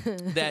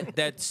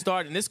that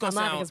started. And this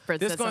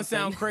gonna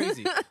sound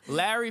crazy.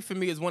 Larry for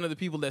me is one of the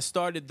people that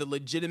started the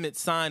legitimate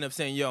sign of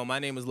saying, "Yo, my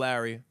name is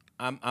Larry.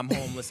 I'm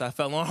homeless. I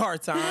fell on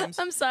hard times.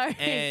 I'm sorry.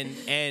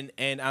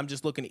 And I'm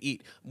just looking to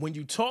eat." When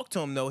you talk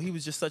to him though, he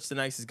was just such the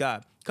nicest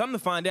guy. Come to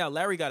find out,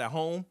 Larry got a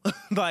home.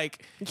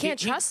 Like you can't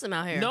trust him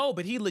out here. No,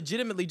 but he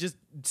legitimately just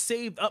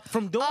saved up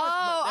from doing.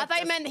 Oh, I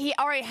thought you meant he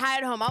already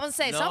had a home. I was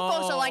saying some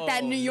folks are like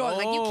that in New York.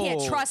 Like you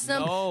can't trust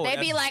them. They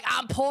be like,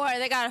 I'm poor.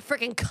 They got a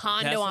freaking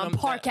condo on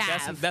Park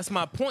Ave. That's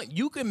my point.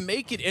 You can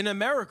make it in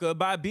America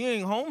by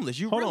being homeless.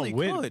 You really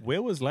could.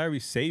 Where was Larry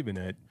saving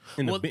at?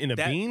 In a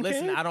bean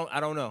listen, can? I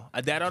don't know.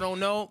 That I don't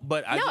know.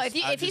 But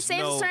if he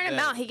saves a certain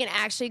amount, he can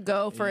actually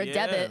go for a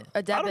debit.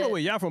 I don't know where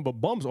y'all from, but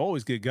bums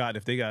always get got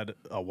if they got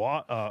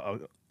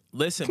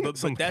listen, but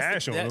that's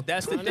the thing.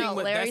 That's the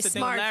Larry's thing.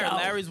 Smart,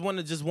 Larry's one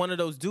of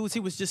those dudes.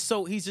 He's just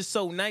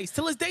so nice.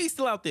 Till his day, he's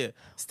still out there.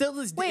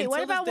 Wait,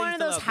 what about one of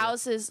those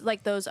houses,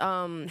 like those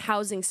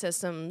housing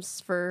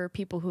systems for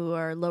people who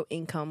are low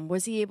income?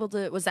 Was he able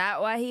to? Was that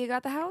why he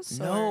got the house?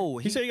 No,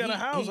 he said he got a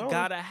house. He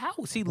got a house.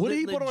 What did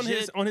he put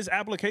on his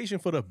application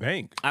for the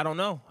bank? I don't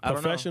know.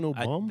 Professional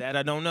bum.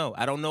 I don't know.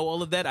 I don't know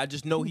all of that. I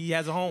just know he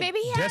has a home. Maybe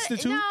he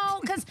destitute. No,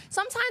 because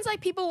sometimes like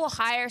people will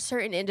hire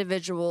certain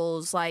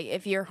individuals. Like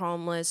if you're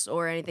homeless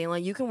or anything,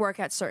 like you can work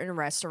at certain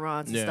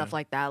restaurants and stuff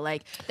like that.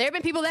 Like there have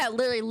been people that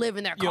literally live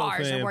in their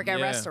cars and work at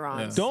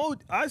restaurants.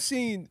 I've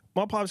seen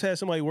my pops had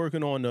somebody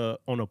working on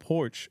a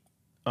porch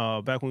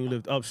back when we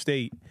lived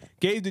upstate.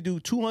 Gave the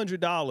dude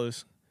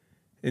 $200,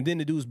 and then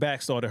the dude's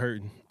back started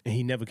hurting, and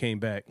he never came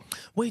back.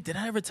 Wait, did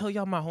I ever tell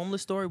y'all my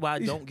homeless story? Why I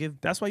don't give?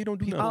 That's why you don't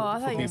do nothing. Oh, I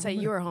thought you were gonna say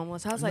you were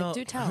homeless. I was like,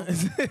 do tell.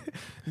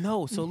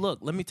 No, so look,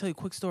 let me tell you a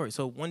quick story.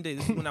 So one day,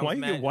 this is when I was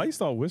mad. Why you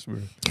start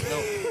whispering?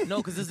 No,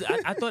 because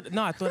I thought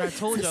I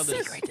told y'all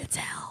this. Secret to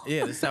tell.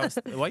 Yeah, this how.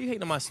 Why you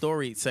hating on my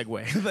story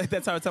segue? Like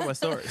that's how I tell my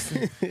stories.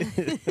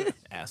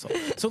 Asshole.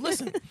 So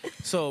listen.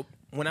 So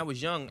when I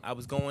was young,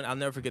 I'll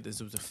never forget this.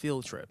 It was a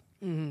field trip.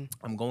 Mm-hmm.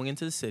 I'm going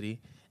into the city,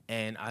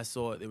 and I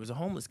saw there was a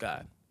homeless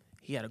guy.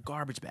 He had a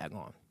garbage bag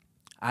on.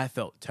 I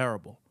felt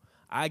terrible.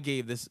 I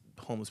gave this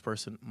homeless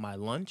person my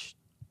lunch,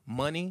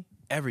 money,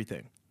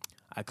 everything.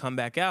 I come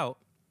back out.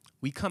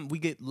 We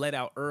get let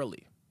out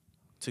early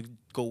to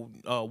go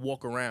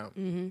walk around.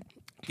 Mm-hmm.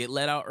 Get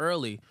let out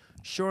early.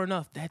 Sure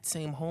enough, that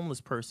same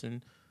homeless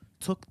person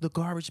took the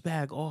garbage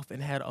bag off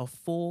and had a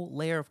full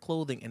layer of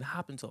clothing and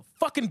hopped into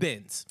fucking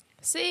bins.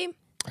 See?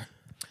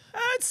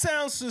 That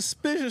sounds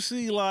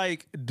suspiciously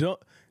like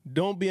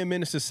don't be a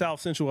menace to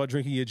South Central while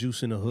drinking your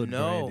juice in the hood,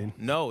 Brandon.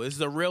 No, this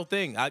is a real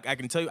thing. I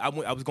can tell you, I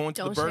was going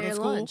to the Bergen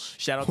School.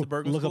 Lunch. Shout out to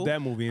Bergen Look School. up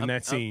that movie in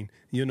that scene.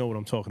 You know what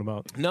I'm talking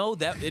about. No,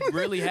 it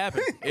really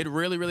happened. It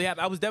really, really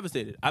happened. I was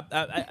devastated.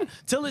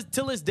 Till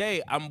this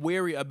day, I'm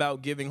wary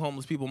about giving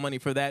homeless people money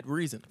for that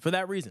reason.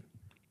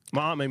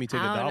 My aunt made me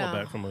take $1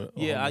 back from a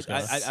homeless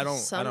guy. I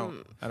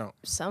don't.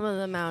 Some of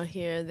them out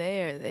here,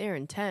 they're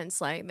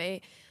intense. Like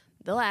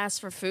they'll ask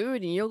for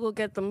food, and you'll go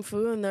get them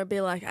food, and they'll be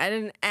like, "I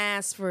didn't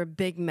ask for a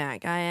Big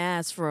Mac. I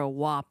asked for a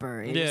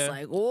Whopper." And it's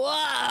like,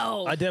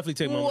 whoa. I definitely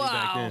take my money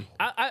back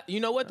then.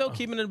 You know what though?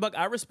 Keeping it a buck,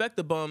 I respect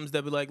the bums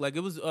that be like it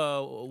was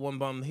one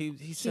bum.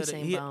 He said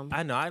it. Bum.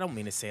 I know. I don't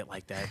mean to say it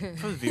like that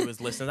for the viewers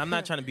listening. I'm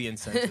not trying to be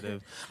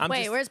insensitive.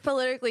 Where's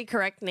politically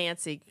correct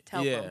Nancy?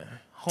 Tell them.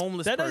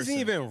 Homeless that person. doesn't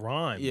even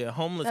rhyme. Yeah,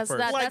 homeless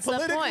person. Like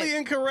politically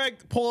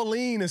incorrect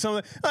Pauline or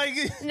something. Like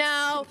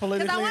no,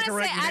 because I want to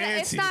say Nancy.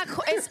 it's not.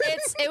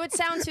 It would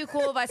sound too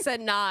cool if I said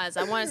Nas.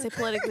 I want to say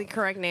politically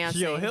correct Nancy.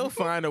 Yo, he'll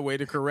find a way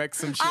to correct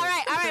some shit. All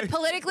right.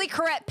 Politically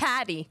correct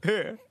Patty.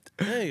 There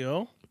you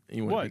go.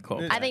 You want to be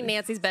called? I think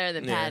Nancy's better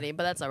than Patty,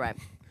 but that's all right.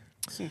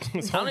 I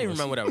don't even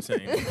remember what I was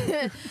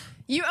saying.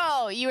 You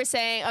were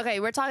saying, okay,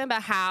 we're talking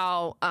about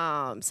how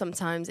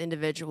sometimes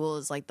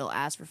individuals, like, they'll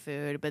ask for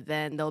food, but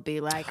then they'll be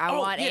like, I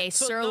want a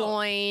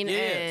sirloin.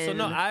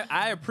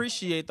 I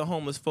appreciate the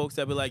homeless folks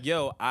that be like,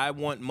 yo, I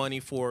want money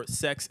for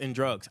sex and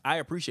drugs. I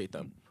appreciate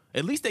them.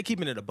 At least they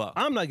keeping it a buck.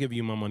 I'm not giving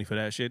you my money for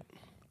that shit.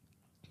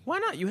 Why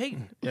not? You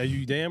hating? Yeah,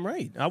 you damn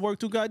right. I work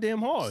too goddamn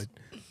hard.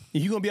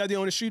 You gonna be out there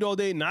on the street all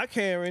day, not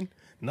caring,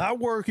 not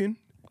working,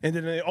 and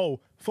then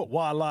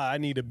why lie? I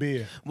need a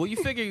beer. Well, you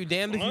figure you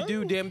damned if you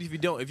do, damned if you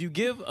don't. If you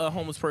give a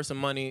homeless person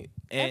money,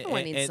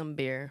 everyone needs some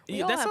beer.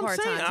 We all that's have what I'm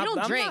hard saying. times. You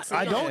don't drink.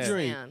 I don't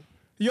drink.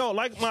 Yo,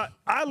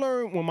 I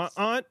learned when my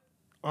Aunt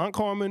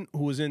Carmen,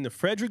 who was in the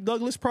Frederick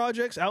Douglass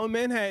projects out in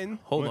Manhattan.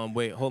 Hold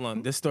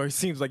on. This story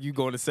seems like you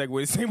going to segue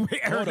the same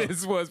way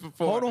Ernest was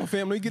before. Hold on,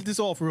 fam. Let me get this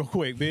off real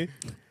quick, man.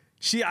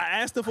 I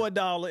asked her for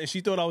 $1, and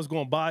she thought I was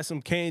going to buy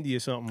some candy or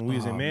something. We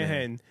was in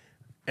Manhattan. Man.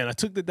 and I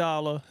took the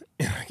dollar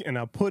and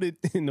I put it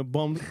in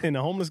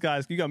the homeless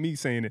guy's. You got me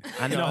saying it.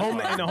 I know.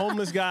 In the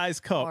homeless guy's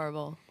cup.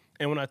 Horrible.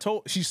 And when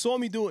she saw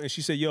me do it, and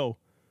she said, "Yo,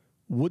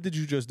 what did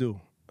you just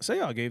do?" I said,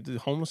 "Yo, I gave the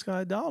homeless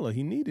guy $1.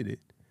 He needed it."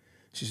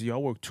 She said, "Yo, I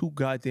worked too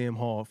goddamn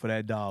hard for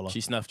that $1."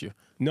 She snuffed you.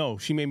 No,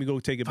 she made me go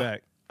take it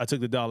back. I took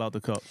the $1 out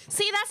the cup.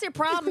 See, that's your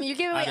problem. You're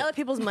giving away other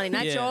people's money,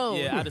 not your own.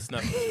 Yeah, I'd have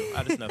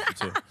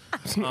snuffed you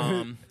too.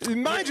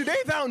 Mind you, they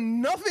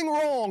found nothing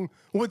wrong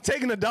with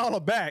taking the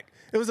 $1 back.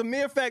 It was a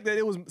mere fact that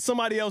it was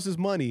somebody else's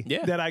money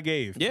that I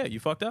gave. Yeah, you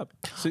fucked up.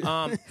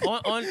 But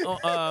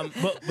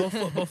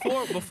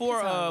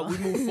before we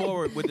move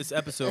forward with this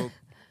episode,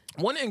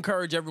 I want to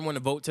encourage everyone to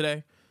vote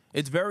today.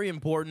 It's very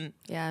important.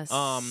 Yes.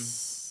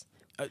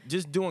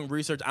 Just doing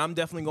research, I'm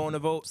definitely going to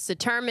vote.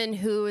 Determine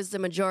who is the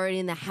majority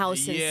in the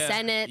House and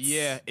Senate.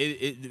 Yeah,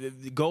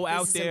 go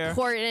out there. It's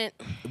important.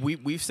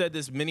 We've said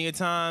this many a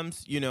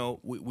times. You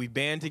know, we've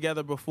band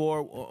together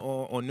before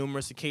on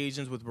numerous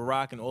occasions with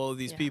Barack and all of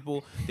these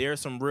people. There are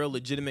some real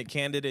legitimate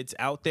candidates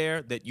out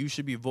there that you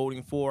should be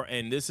voting for,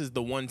 and this is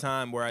the one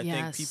time where I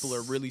think people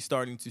are really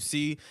starting to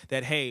see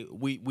that, hey,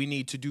 we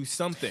need to do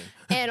something.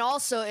 And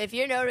also, if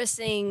you're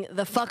noticing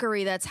the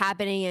fuckery that's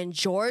happening in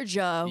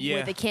Georgia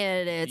with the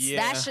candidates,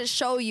 that should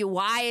show you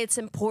why it's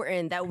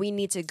important that we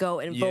need to go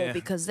and vote,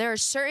 because there are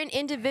certain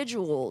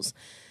individuals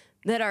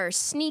that are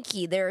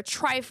sneaky, they're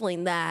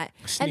trifling,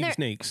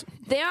 Snakes.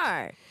 They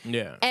are.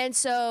 Yeah. And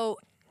so,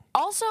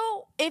 also,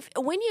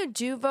 when you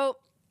do vote,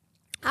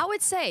 I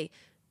would say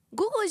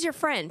Google is your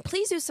friend.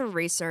 Please do some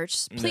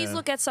research. Please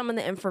look at some of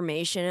the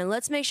information, and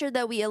let's make sure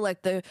that we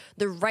elect the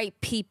right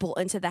people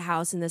into the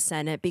House and the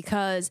Senate,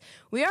 because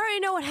we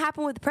already know what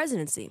happened with the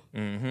presidency.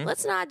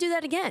 Let's not do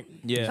that again.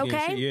 Yeah.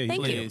 Okay?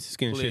 Thank you. Just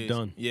getting shit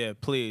done. Yeah,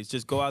 please.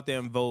 Just go out there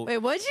and vote. Wait,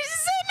 what did you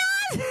just say,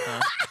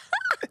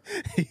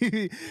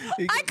 Nas?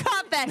 I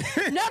caught that.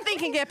 Nothing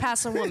can get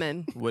past a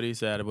woman. What he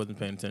said, I wasn't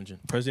paying attention.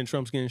 President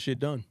Trump's getting shit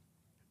done.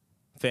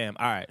 Fam,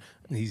 all right.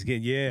 He's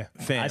getting,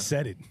 fam. I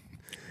said it.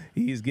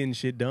 He's getting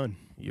shit done.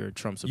 You're a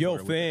Trump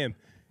supporter. Yo, fam,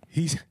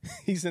 he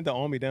sent the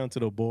army down to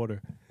the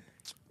border,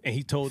 and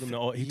he told them to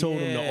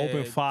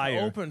open fire.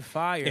 Open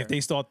fire if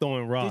they start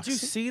throwing rocks. Did you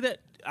see that?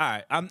 All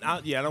right, I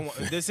don't want.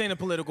 This ain't a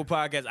political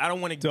podcast. I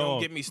don't want to. Don't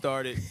get me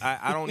started.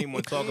 I don't even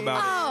want to talk about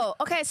it. Oh,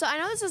 okay. So I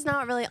know this is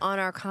not really on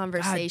our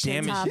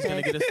conversation topic. She's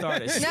gonna get us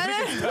started.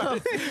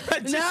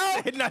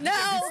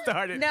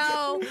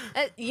 No.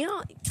 You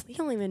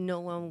don't even know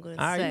what I'm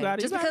gonna say.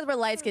 Just because we're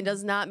light skinned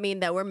does not mean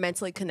that we're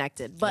mentally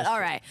connected. But all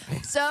right,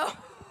 so.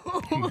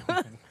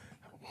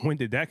 When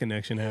did that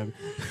connection happen?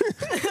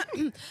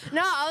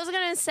 No, I was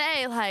gonna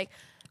say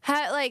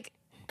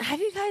have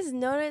you guys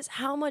noticed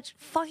how much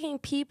fucking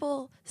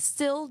people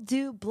still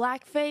do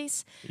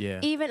blackface? Yeah.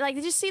 Even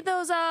did you see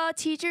those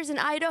teachers in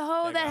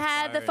Idaho that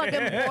had the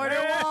fucking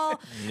border wall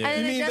and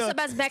then they dressed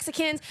up as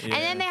Mexicans? Yeah.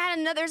 And then they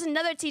had there's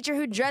another teacher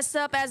who dressed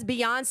up as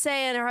Beyonce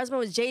and her husband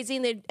was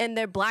Jay-Z and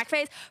their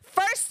blackface.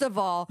 First of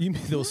all, you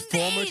mean those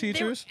former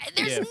teachers?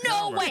 There's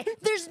no way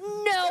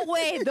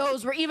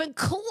those were even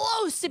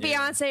close to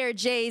Beyonce or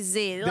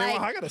Jay-Z.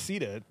 I gotta see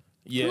that.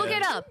 Yeah. Look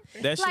it up.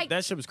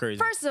 That shit was crazy.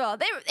 First of all,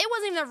 it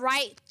wasn't even the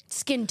right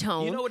skin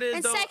tone. You know what it is,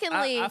 and though?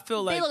 secondly, I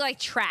feel like they look like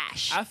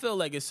trash. I feel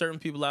like there's certain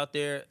people out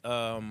there,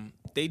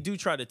 they do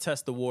try to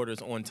test the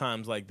waters on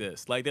times like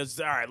this. Like, there's,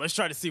 all right, let's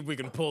try to see if we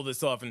can pull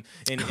this off.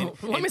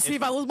 Let me see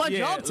if I lose my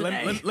job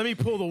today. Let me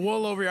pull the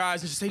wool over your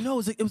eyes and just say, no,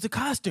 it was a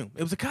costume.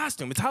 It was a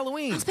costume. It's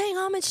Halloween. I was paying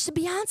homage to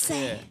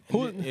Beyonce.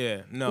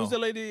 No. Who's the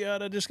lady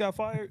that just got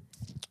fired?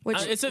 Which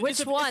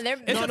one? No.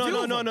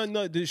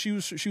 She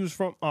was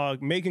from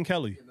Megyn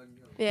Kelly.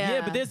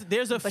 Yeah, but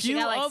there's a few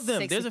of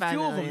them. There's a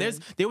few of them.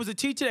 There was a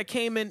teacher that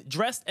came in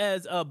dressed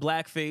as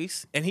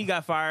Blackface, and he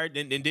got fired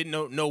and didn't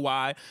know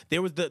why.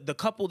 There was the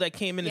couple that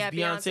came in as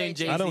Beyonce and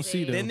Jay-Z. I don't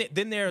see them.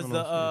 Then there's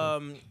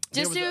the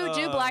just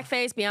do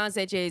Blackface,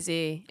 Beyonce,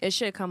 Jay-Z. It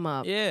should come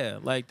up. Yeah,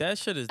 like that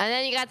shit is. And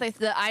then you got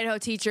the Idaho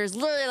teachers,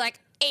 literally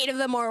 8 of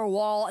them are a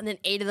wall, and then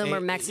 8 of them are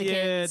Mexicans.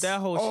 Yeah,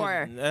 that whole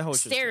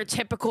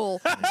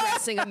stereotypical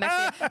dressing of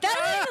Mexicans. That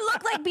don't even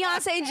look like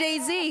Beyonce and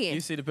Jay-Z.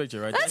 You see the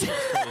picture, right? That's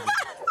crazy.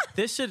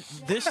 This yo,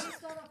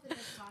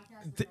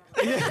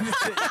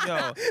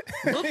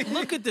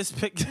 look at this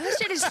picture. This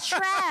shit is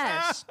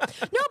trash.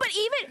 No, but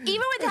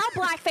even without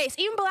blackface,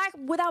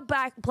 without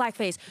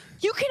blackface,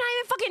 you cannot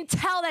even fucking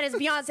tell that it's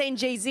Beyonce and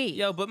Jay-Z.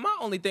 Yo, but my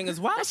only thing is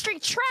why that's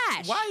straight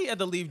trash. Why you had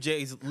to leave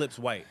Jay's lips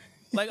white?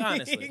 Like,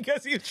 honestly.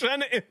 Because he was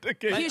trying to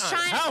indicate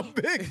how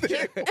big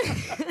they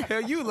were.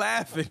 You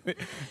laughing.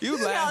 Yo,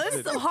 this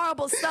is some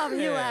horrible stuff.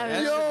 You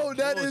laughing. Yo,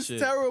 that is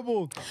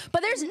terrible.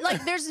 But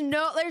there's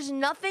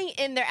nothing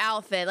in their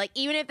outfit. Like,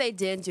 even if they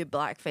didn't do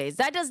blackface,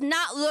 that does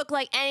not look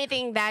like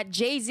anything that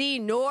Jay-Z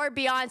nor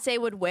Beyonce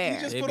would wear.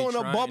 He just put on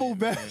a bubble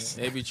vest.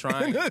 They be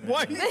trying.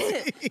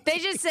 They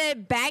just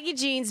said baggy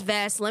jeans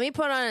vest. Let me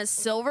put on a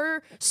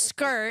silver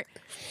skirt.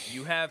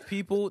 You have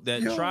people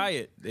that try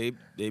it. They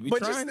be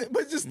trying it.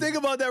 But just think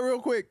about that real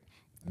quick.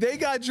 They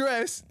got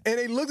dressed and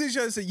they looked at each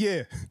other and said,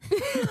 "Yeah,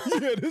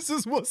 Yeah, this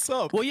is what's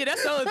up. Well, yeah,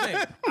 that's the other thing.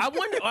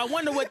 I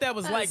wonder what that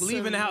was like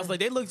leaving the house. Like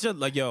they looked just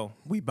like, yo,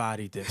 we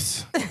bodied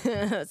this.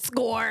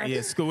 Score.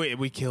 Yeah, score.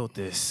 We killed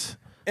this.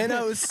 And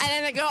And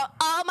then they go,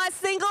 all my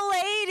single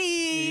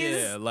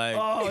ladies. Yeah, like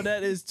oh,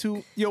 that is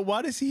too. Yo,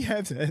 why does he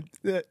have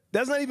that?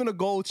 That's not even a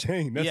gold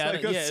chain. That's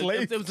like a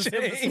slave it was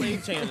chain. a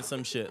slave chain or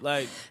some shit.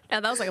 Like, Yeah,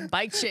 that was like a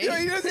bike chain. Yo,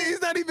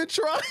 he's not even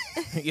trying.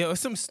 yo,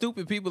 some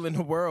stupid people in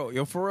the world.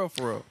 Yo, for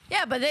real.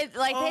 Yeah, but they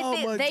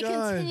my they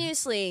God.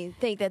 continuously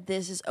think that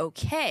this is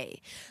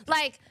okay.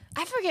 Like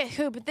I forget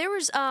who, but there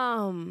was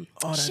that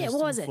shit. is What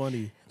so was it?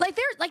 funny. Like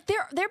there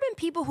have been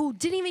people who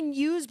didn't even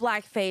use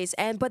blackface,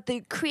 but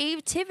the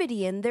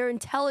creativity and their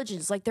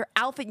intelligence, like their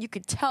outfit, you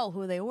could tell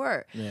who they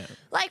were. Yeah.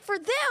 Like for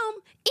them,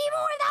 even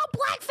without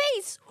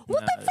blackface,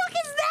 what the fuck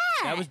is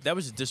that? That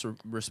was just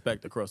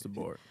disrespect across the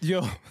board.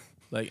 Yo,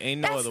 Like,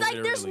 ain't no That's other like, way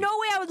to there's really... no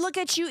way I would look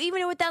at you,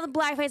 even without the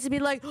blackface, and be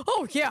like,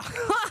 oh, yeah.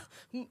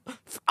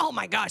 Oh,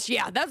 my gosh,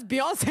 yeah, that's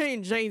Beyonce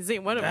and Jay-Z.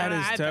 Whatever. that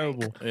is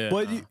terrible. Yeah.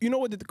 But you know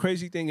what the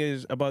crazy thing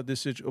is about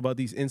these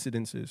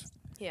incidences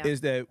Yeah.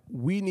 is that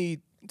we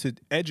need to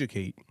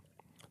educate.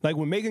 Like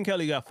when Megyn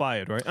Kelly got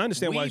fired, right? I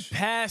understand why. We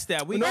passed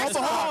that. We No, just-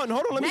 hold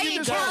on. Let me Megyn get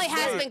this Kelly out.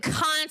 has Wait. been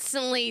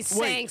constantly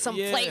saying some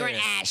yeah. flagrant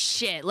ass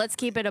shit. Let's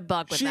keep it a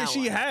buck with that She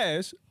one.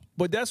 has,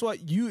 but that's why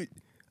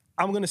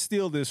I'm gonna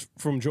steal this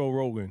from Joe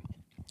Rogan.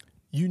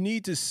 You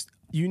need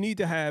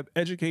to have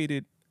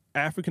educated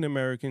African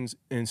Americans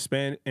and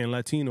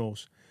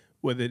Latinos,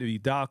 whether it be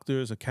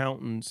doctors,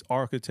 accountants,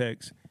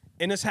 architects,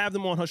 and just have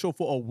them on her show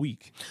for a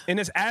week, and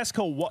just ask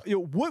her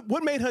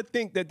what made her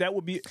think that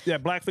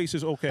blackface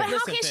is okay. But how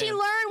Listen, can she fam.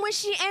 learn when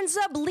she ends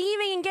up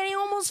leaving and getting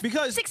almost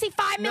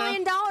 $65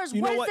 million?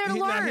 You know What is there to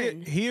Now,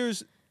 learn?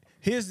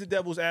 here's the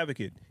devil's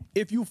advocate.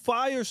 If you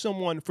fire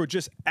someone for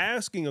just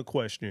asking a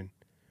question,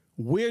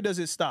 where does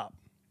it stop?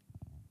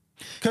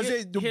 Because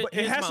it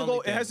here's has my to go.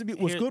 only It has to be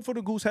what's good for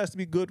the goose has to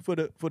be good for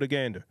the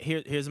gander.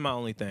 Here's my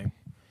only thing.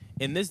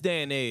 In this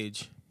day and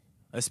age,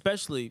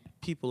 especially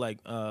people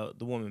like the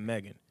woman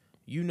Megan,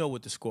 you know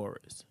what the score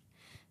is.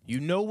 You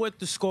know what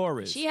the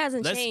score is. She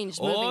hasn't changed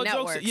moving all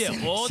networks.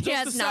 all She jokes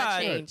has not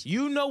aside, changed.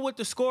 you know what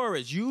the score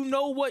is. You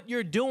know what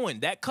you're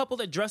doing. That couple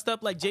that dressed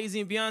up like Jay-Z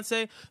and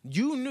Beyonce,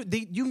 you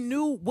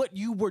knew what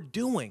you were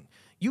doing.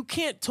 You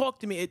can't talk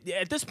to me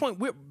at this point.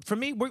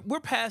 We're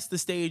past the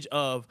stage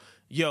of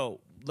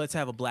let's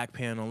have a black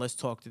panel. Let's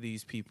talk to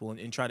these people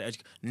and try to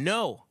educate.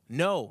 No.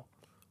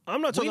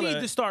 I'm not talking. We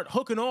need to start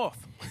hooking off.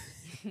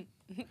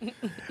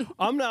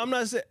 I'm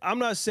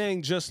not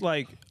saying just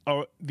like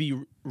the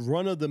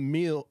run of the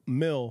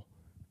mill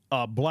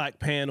black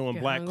panel and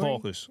black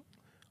caucus.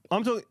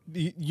 I'm talking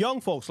the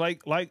young folks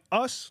like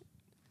us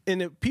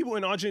and the people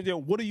in Argentina.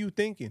 What are you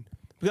thinking?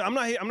 Because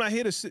I'm not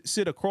here to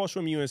sit across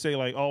from you and say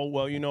like, oh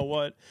well, you know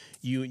what,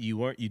 you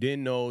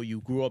didn't know,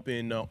 you grew up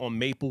on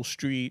Maple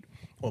Street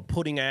or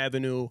Pudding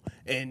Avenue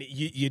and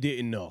you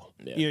didn't know.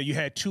 Yeah. You know, you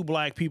had two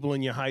black people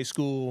in your high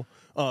school,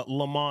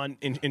 Lamont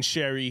and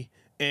Sherry.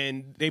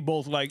 And they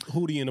both like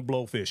Hootie and the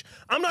Blowfish.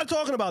 I'm not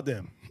talking about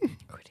them.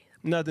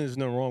 There's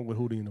nothing wrong with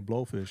Hootie and the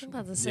Blowfish. I'm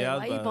about to say, Yeah,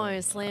 why are you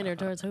blowing slander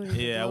towards Hootie?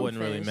 Yeah, I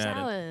wasn't really mad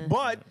at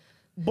it.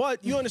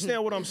 But you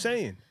understand what I'm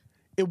saying.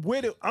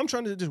 I'm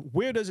trying to just,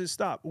 where does it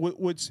stop?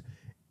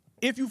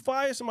 If you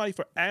fire somebody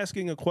for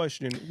asking a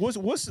question,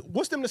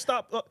 what's them to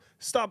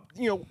stop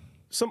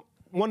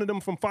one of them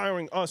from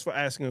firing us for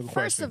asking a question?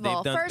 First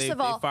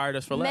of all, they fired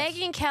us for less.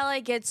 Megyn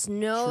Kelly gets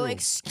no True.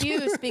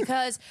 excuse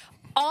because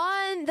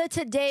on the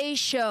Today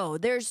Show,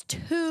 there's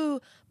two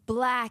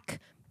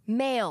black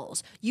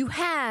males. You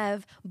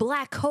have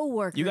black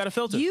coworkers. You got a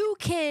filter. You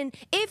can,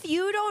 if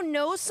you don't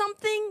know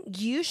something,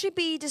 you should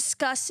be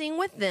discussing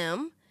with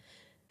them.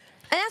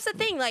 And that's the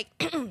thing, like,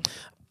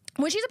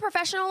 when she's a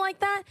professional like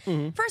that,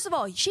 first of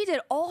all, she did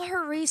all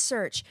her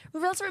research.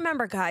 Let's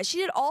remember, guys, she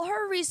did all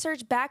her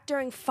research back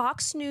during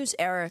Fox News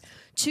era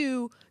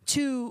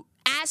to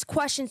ask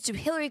questions to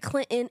Hillary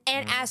Clinton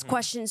and ask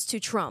questions to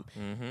Trump.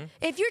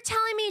 If you're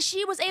telling me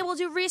she was able to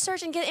do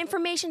research and get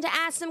information to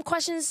ask them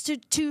questions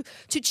to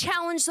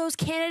challenge those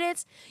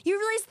candidates, you're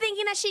really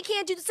thinking that she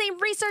can't do the same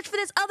research for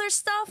this other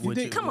stuff?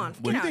 Come on,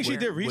 get out think she here.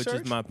 did research?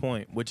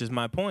 Which is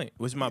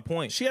my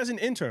point. She has an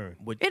intern.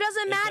 It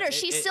doesn't matter.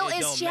 She still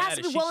is. She has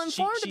to be well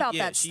informed about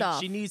that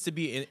stuff. She needs to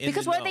be in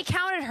Because the what know. they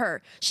counted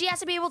her, she has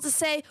to be able to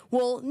say,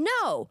 well,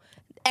 no,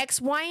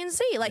 X, Y, and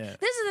Z. Like,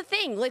 this is the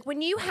thing. Like,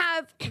 when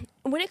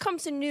it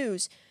comes to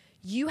news,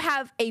 you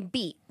have a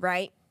beat,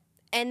 right?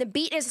 And the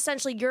beat is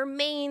essentially your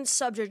main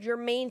subject, your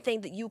main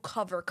thing that you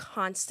cover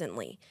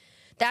constantly.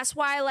 That's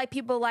why I like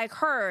people like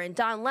her and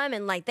Don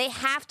Lemon. Like, they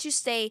have to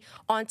stay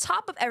on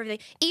top of everything.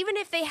 Even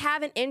if they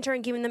have an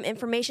intern giving them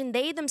information,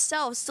 they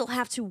themselves still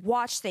have to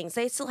watch things.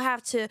 They still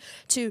have to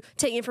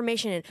take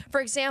information in. For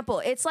example,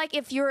 it's like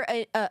if you're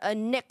a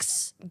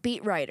Knicks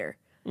beat writer.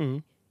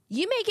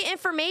 You may get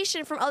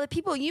information from other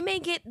people. You may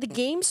get the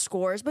game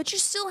scores, but you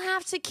still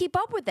have to keep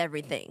up with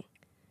everything.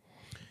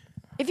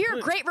 If you're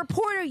a great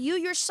reporter, you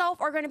yourself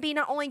are going to be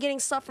not only getting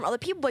stuff from other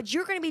people, but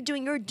you're going to be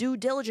doing your due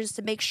diligence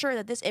to make sure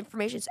that this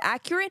information is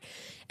accurate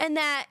and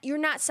that you're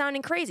not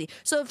sounding crazy.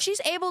 So if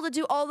she's able to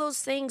do all those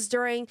things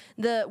during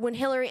when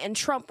Hillary and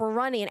Trump were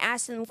running and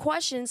asking them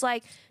questions,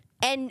 like,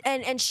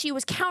 and she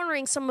was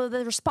countering some of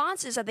the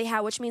responses that they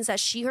had, which means that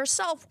she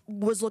herself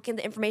was looking at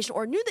the information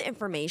or knew the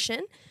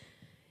information.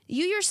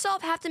 You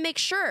yourself have to make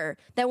sure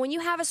that when you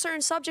have a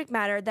certain subject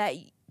matter that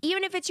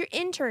even if it's your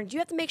interns, you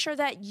have to make sure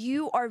that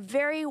you are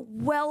very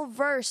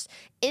well-versed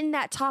in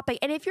that topic.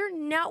 And if you're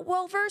not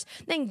well-versed,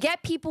 then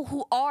get people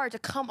who are to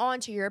come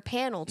onto your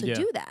panel to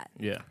do that.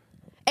 Yeah.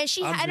 And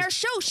her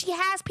show, she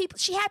had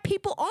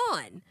people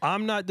on.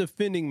 I'm not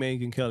defending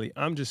Megyn Kelly.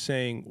 I'm just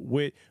saying,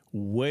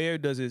 where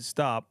does it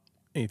stop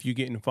if you're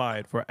getting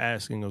fired for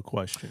asking a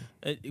question?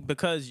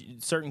 Because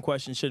certain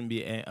questions shouldn't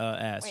be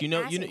asked.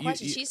 Wait,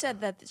 she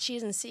said that she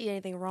doesn't see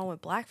anything wrong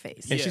with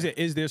blackface. And she said,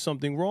 "Is there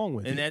something wrong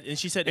with it?" And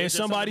she said, "And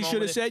somebody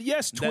should have said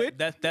yes, Twit."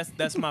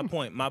 That's my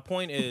point. My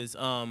point is,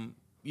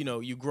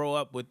 you grow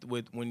up with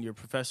when your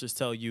professors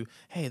tell you,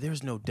 "Hey,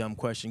 there's no dumb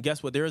question."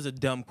 Guess what? There is a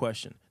dumb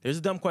question. There's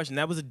a dumb question.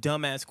 That was a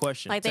dumbass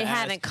question. Like they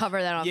haven't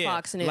covered that on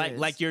Fox News.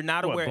 Like you're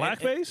not aware.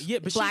 Blackface? Yeah,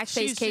 but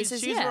blackface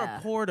cases. She's a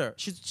reporter.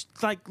 She's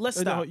like, let's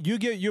stop.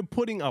 You're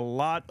putting a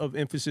lot of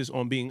emphasis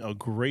on being a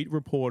great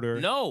reporter.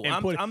 No,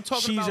 I'm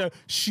talking about.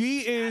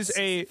 She's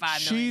a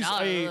Megyn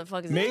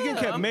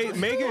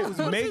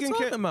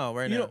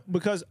right now.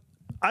 Because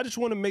I just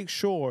want to make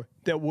sure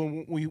that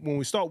when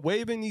we start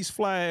waving these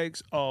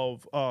flags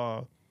of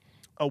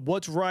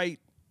what's right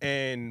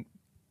and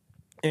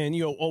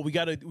we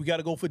gotta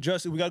go for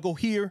justice, we gotta go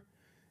here.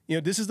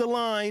 This is the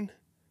line.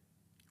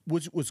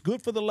 What's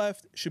good for the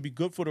left should be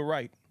good for the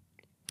right.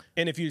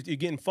 And if you're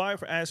getting fired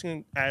for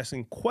asking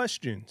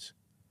questions,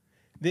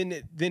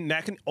 then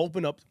that can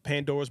open up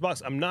Pandora's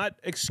box. I'm not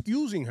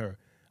excusing her.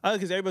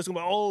 Because everybody's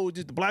going,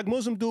 just the black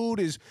Muslim dude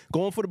is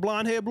going for the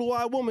blonde-haired,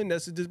 blue-eyed woman.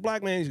 That's this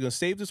black man. He's going to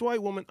save this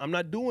white woman. I'm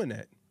not doing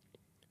that.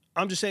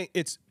 I'm just saying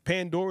it's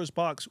Pandora's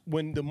box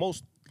when the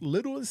most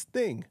littlest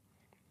thing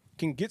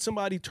can get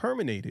somebody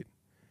terminated.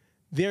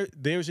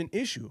 There's an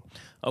issue.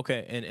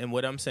 Okay, and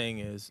what I'm saying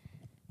is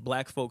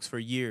black folks for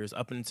years,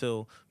 up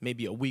until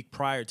maybe a week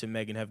prior to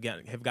Megyn,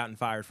 have gotten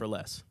fired for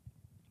less.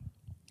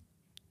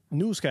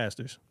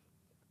 Newscasters.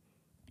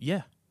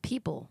 Yeah.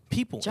 People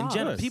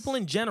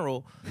in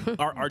general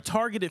are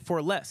targeted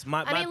for less.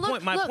 My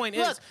point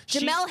is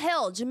Jamel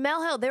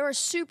Hill. They were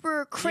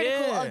super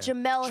critical of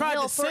Jamel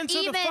Hill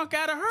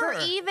for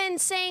even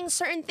saying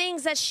certain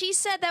things that she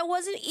said that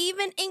wasn't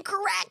even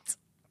incorrect.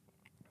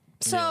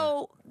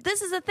 So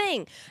this is the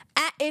thing.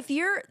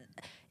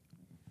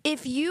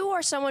 If you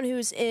are someone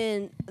who's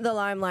in the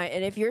limelight,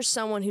 and if you're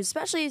someone who,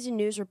 especially as a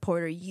news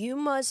reporter, you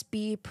must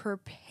be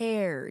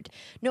prepared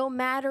no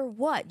matter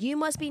what. You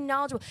must be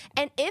knowledgeable.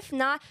 And if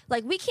not,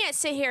 like, we can't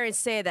sit here and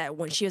say that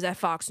when she was at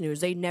Fox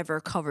News, they never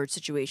covered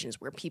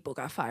situations where people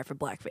got fired for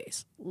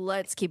blackface.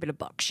 Let's keep it a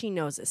buck. She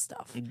knows this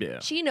stuff. Yeah.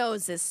 She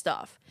knows this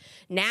stuff.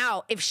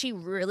 Now, if she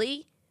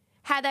really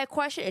had that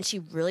question and she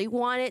really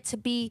wanted to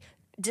be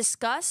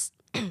discussed,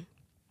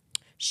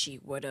 she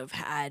would have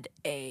had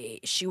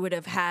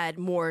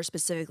more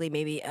specifically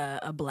maybe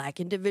a black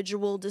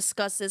individual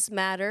discuss this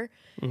matter,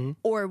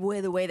 or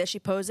with the way that she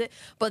posed it.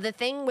 But the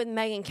thing with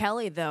Megyn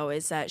Kelly, though,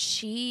 is that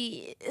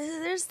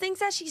there's things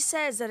that she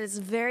says that is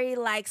very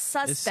like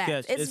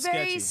suspect. It's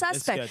very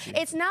suspect.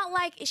 It's not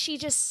like she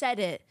just said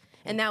it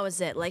and that was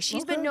it. Like,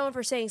 she's been known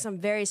for saying some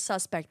very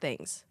suspect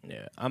things.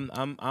 Yeah,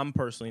 I'm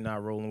personally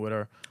not rolling with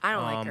her. I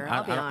don't like her.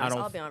 I'll be honest.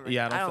 I'll be honest.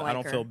 Yeah, I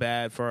don't feel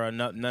bad for her.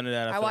 None of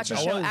that. I watch her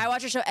show. I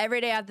watch her show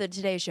every day after the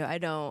Today Show. I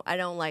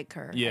don't like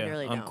her. Yeah, I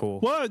really I'm don't. cool.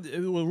 Well, the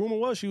rumor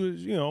was she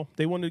was,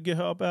 they wanted to get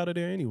her up out of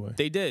there anyway.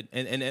 They did,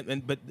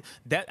 but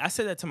that I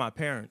said that to my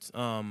parents,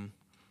 and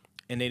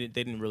they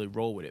didn't really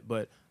roll with it.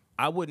 But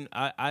I wouldn't.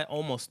 I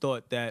almost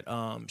thought that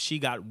she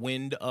got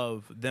wind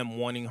of them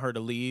wanting her to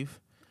leave.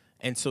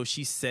 And so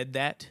she said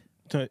that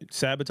to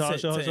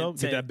sabotage herself,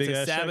 get that big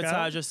ass check out?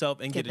 Sabotage herself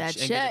and get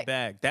it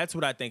back. That's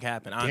what I think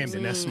happened.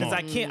 Honestly.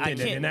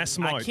 Damn, that's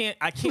smart.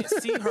 I can't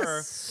see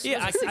her.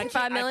 Yeah,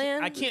 $65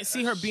 million. I can't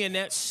see her being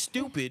that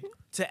stupid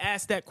to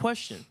ask that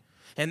question.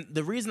 And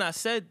the reason I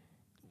said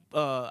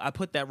I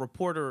put that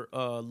reporter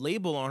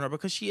label on her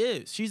because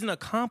she's an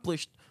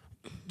accomplished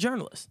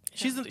journalist.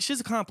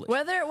 She's accomplished.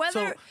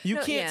 So you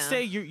can't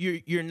say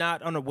you're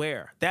not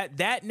unaware.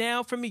 That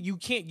now for me, you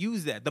can't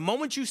use that. The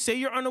moment you say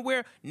you're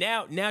unaware,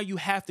 now you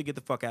have to get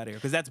the fuck out of here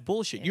because that's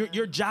bullshit. Yeah.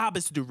 Your job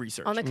is to do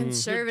research. On the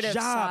conservative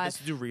your job side, is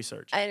to do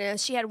research. And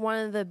she had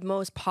one of the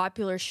most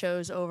popular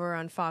shows over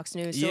on Fox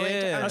News. So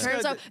in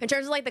terms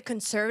of like the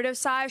conservative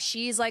side,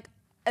 she's like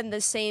in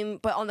the same,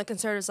 but on the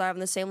conservative side, on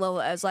the same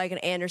level as like an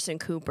Anderson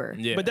Cooper.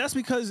 Yeah. But that's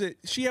because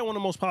she had one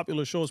of the most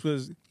popular shows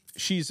because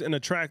she's an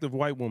attractive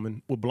white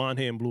woman with blonde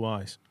hair and blue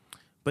eyes.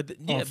 But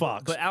on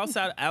Fox. But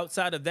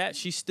outside of that,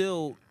 she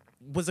still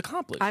was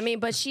accomplished. I mean,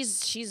 but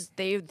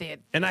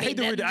they and I hate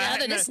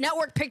to this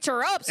network picked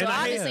her up, so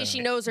obviously she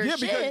knows her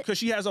shit. Yeah, because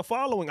she has a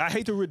following. I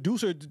hate to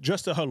reduce her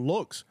just to her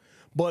looks,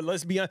 But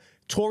let's be honest.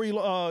 Tory,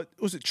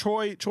 was it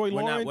Troy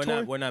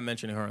Lauren? We're not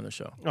mentioning her on the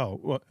show. Oh,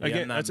 well,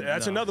 again,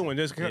 that's another one.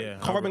 There's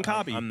carbon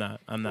copy. I'm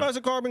not. That's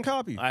a carbon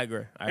copy. I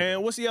agree.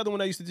 And what's the other one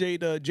that used to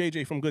date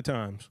JJ from Good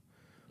Times?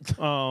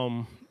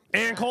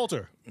 Ann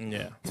Coulter.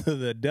 Yeah.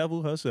 The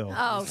devil herself.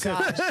 Oh,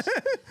 gosh.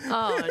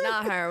 Oh,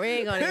 not her. We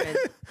ain't going to even...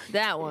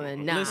 That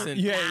woman, nah. Listen.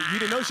 Yeah, you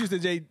didn't know she's the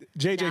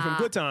JJ from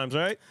Good Times,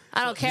 right?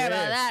 I don't care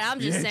about that.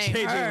 I'm just saying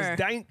JJ her.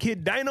 was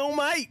Kid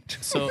Dynamite.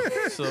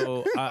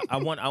 So I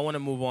want to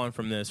move on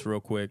from this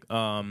real quick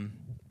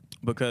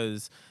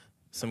because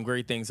some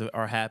great things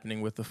are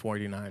happening with the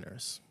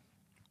 49ers.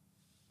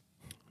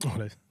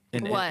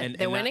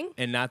 They're winning?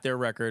 And not their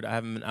record.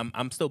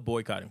 I'm still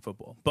boycotting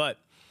football. But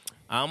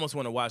I almost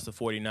want to watch the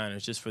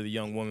 49ers just for the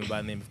young woman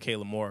by the name of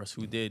Kayla Morris,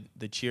 who did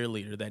the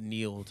cheerleader that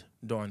kneeled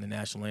during the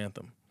national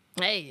anthem.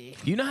 Hey.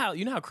 You know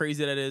how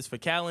crazy that is for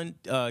Colin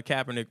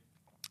Kaepernick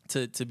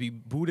to be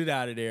booted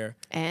out of there.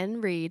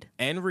 And Reed.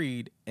 And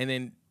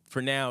then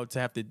for now to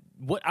have to...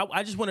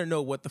 I just want to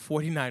know what the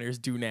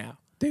 49ers do now.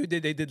 They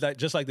did like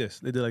just like this.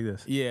 They did like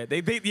this. Yeah,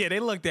 they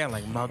looked down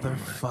like,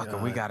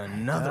 motherfucker, we got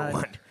another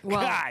one.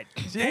 Well, God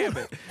damn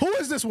it. Who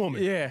is this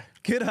woman? Yeah.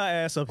 Get her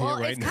ass up here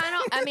right now. It's kind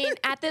of, I mean,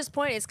 at this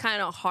point, it's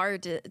kind of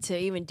hard to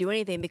even do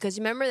anything because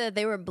remember that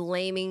they were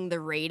blaming the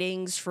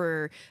ratings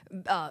for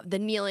the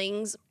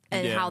kneelings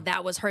and how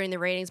that was hurting the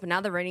ratings, but now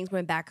the ratings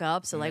went back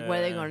up. So, like, what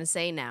are they going to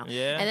say now?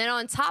 Yeah. And then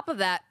on top of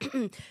that,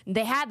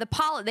 they had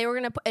they were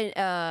going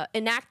to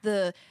enact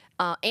the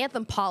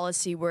anthem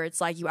policy where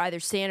it's like you either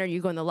stand or you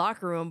go in the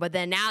locker room, but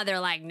then now they're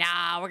like,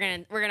 nah, we're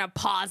gonna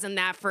pause on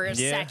that for a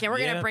second.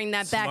 We're gonna bring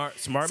that back.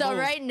 Smart so move.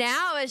 right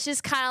now it's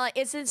just kind of like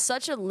it's in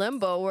such a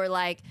limbo where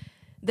like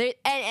they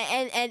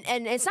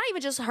and it's not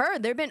even just her.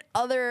 There've been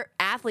other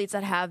athletes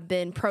that have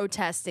been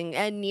protesting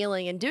and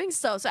kneeling and doing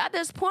so. So at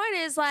this point,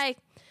 it's like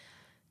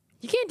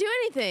you can't do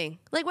anything.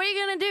 Like, what are you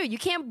gonna do? You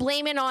can't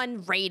blame it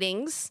on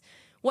ratings.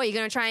 What, you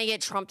going to try and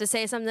get Trump to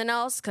say something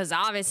else? Because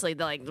obviously,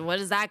 they're like, what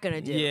is that going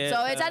to do? Yeah,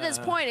 so it's at this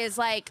point, it's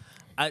like...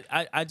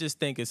 I just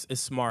think it's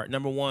smart.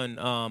 Number one,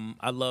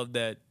 I love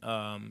that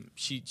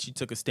she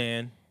took a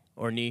stand,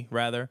 or knee,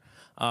 rather.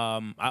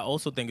 I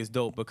also think it's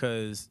dope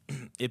because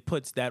it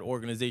puts that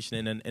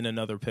organization in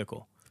another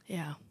pickle.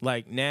 Yeah.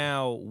 Like,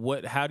 now,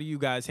 how do you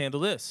guys handle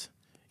this?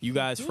 You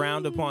guys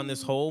frowned upon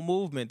this whole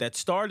movement that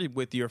started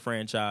with your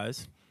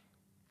franchise,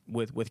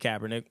 with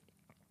Kaepernick.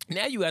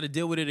 Now you got to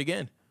deal with it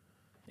again.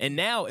 And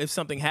now, if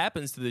something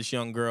happens to this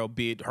young girl,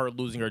 be it her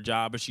losing her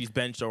job or she's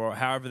benched or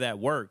however that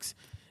works,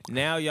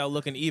 now y'all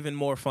looking even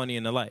more funny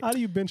in the light. How do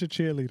you bench a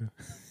cheerleader?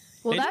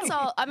 Well, that's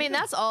all. I mean,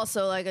 that's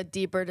also like a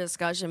deeper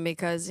discussion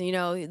because, you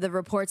know, the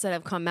reports that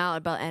have come out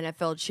about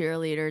NFL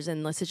cheerleaders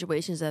and the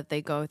situations that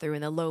they go through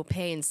and the low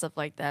pay and stuff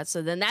like that.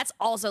 So then that's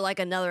also like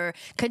another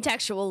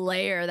contextual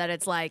layer that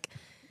it's like.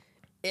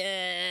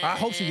 I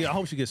hope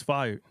she gets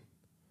fired.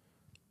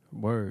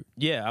 Word.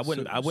 Yeah, I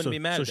wouldn't be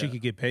mad at that. So she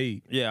could get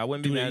paid. Yeah, I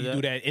wouldn't be mad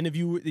at that.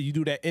 You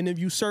do that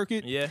interview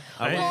circuit. Yeah.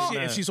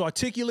 If she's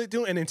articulate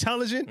and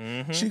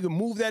intelligent, she could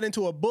move that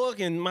into a book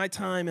and my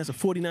time as a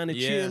 49er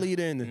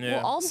cheerleader. And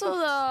Well, also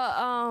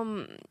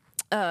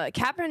the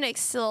Kaepernick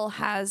still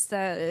has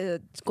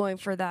that going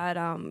for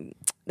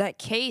that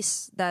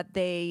case that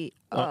they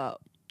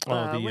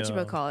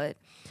whatchamacallit,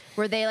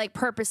 where they like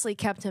purposely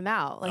kept him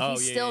out. Like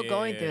he's still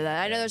going through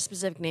that. I know there's a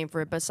specific name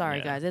for it, but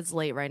sorry guys, it's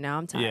late right now.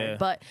 I'm tired.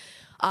 But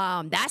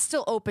that's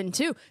still open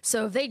too.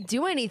 So if they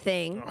do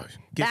anything,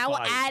 that will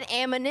add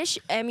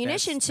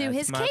ammunition to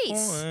his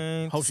case.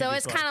 So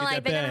it's kind of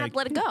like they're gonna have to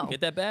let it go.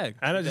 Get that bag.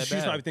 I know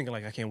she's probably thinking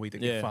like, I can't wait to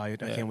get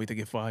fired. I can't wait to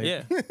get fired.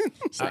 Yeah,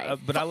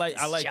 but I like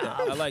that.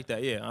 I like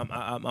that. Yeah,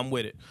 I'm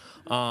with it.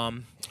 All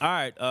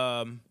right,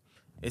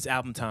 it's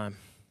album time.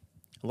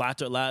 A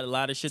lot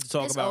of shit to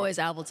talk about. It's always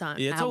album time.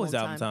 Yeah, it's always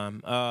album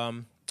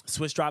time.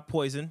 Swizz dropped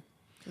Poison.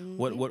 Mm-hmm.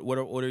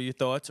 What are your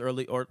thoughts?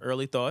 Early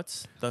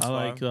thoughts. I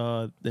like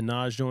the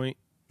Nas joint.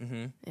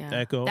 Mm-hmm. Yeah.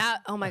 Echo.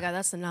 Oh my God,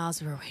 that's the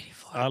Nas we were waiting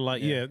for. I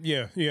like yeah.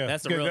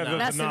 That's the real Nas.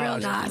 That's the real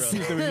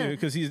Nas.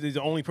 Because he's the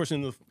only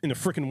person in the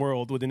freaking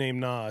world with the name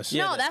Nas.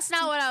 No, that's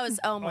not what I was.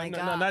 Oh my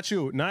God. No, not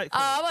you. Not.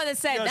 I was about to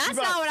say that's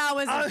not what I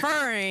was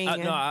inferring.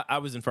 No, I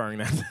was inferring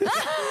that.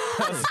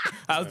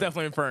 I was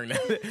definitely inferring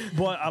that.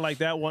 But I like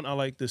that one. I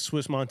like the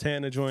Swiss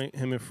Montana joint.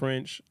 Him and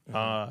French.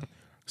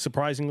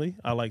 Surprisingly,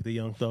 I like the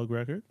Young Thug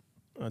record.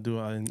 I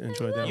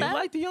enjoyed that. You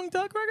like the Young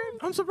Thug record?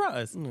 I'm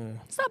surprised. Yeah.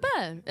 It's not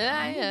bad.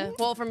 Yeah.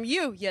 Well, from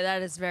you,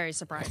 that is very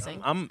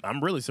surprising. I'm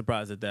really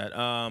surprised at that.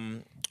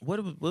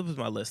 What was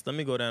my list? Let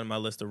me go down to my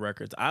list of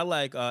records. I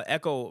like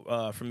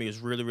Echo. For me, is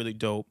really really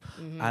dope.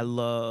 Mm-hmm. I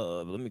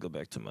love. Let me go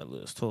back to my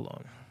list. Hold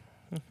on.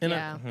 And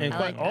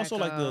I also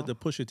like the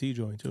Pusha T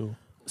joint too.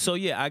 So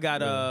yeah, I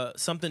got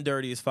Something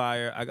Dirty is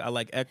fire. I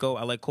like Echo.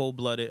 I like Cold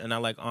Blooded, and I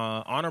like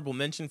honorable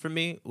mention for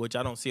me, which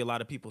I don't see a lot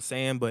of people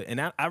saying. But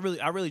I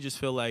really just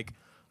feel like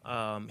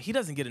he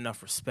doesn't get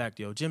enough respect,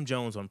 yo. Jim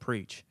Jones on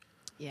Preach.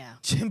 Yeah.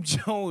 Jim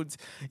Jones,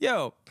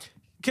 yo.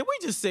 Can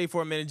we just say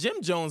for a minute,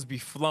 Jim Jones be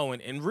flowing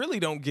and really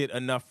don't get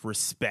enough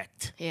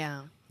respect.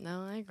 Yeah.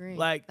 No, I agree.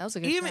 Like that was a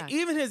good track.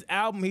 even his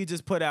album he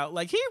just put out,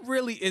 like he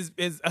really is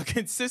a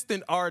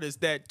consistent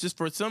artist that just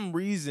for some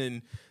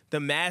reason the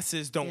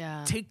masses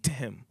don't take to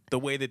him the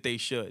way that they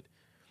should.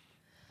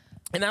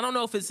 And I don't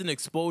know if it's an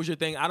exposure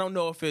thing. I don't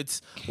know if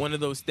it's one of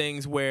those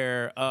things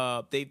where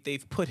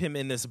they've put him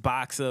in this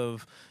box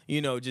of,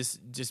 you know,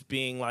 just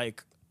being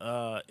like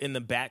in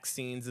the back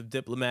scenes of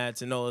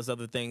Diplomats and all those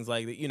other things.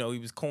 Like, you know, he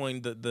was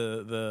coined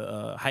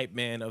the hype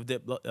man of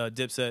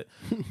Dipset.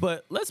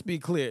 But let's be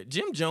clear,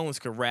 Jim Jones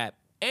could rap.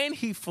 And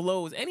he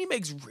flows, and he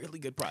makes really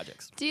good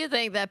projects. Do you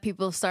think that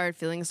people started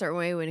feeling a certain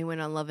way when he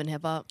went on Love and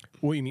Hip Hop?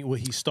 What do you mean? Well,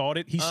 he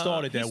started that way.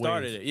 He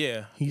started it,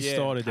 yeah. He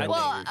started that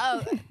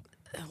way.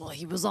 Well,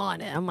 he was on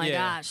it. Oh my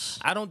gosh.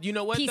 I don't. You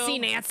know what? PC though?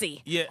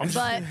 Nancy. Yeah.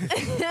 But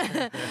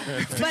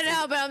but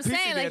I'm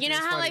saying, like, you know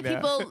how like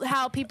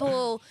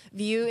people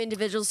view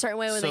individuals a certain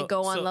way when they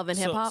go on Love and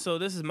Hip Hop. So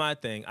this is my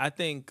thing. I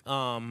think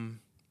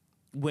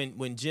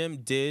when Jim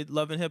did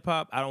Love and Hip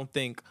Hop, I don't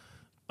think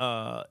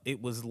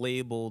it was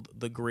labeled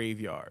the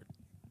graveyard.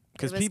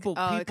 Because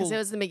because it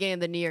was the beginning of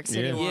the New York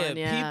City one.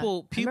 Yeah,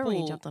 people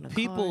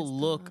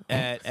look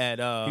at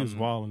he was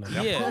wilding.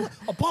 Yeah,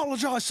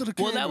 apologize to the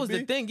camera. Well, that was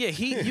the thing. Yeah,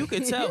 you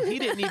could tell he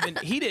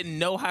didn't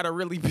know how to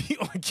really be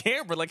on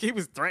camera. Like he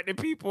was threatening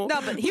people.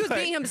 No, but he was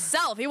being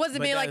himself. He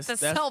wasn't being like the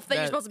self that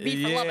you're supposed to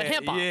be for Love and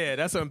Hip Hop. Yeah,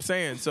 that's what I'm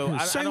saying. So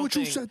say what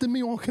you said to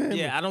me on camera.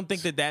 Yeah, I don't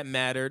think that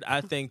mattered.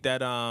 I think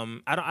that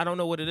I don't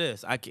know what it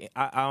is. I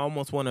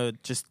almost want to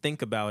just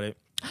think about it,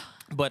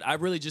 but I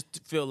really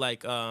just feel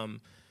like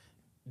I'm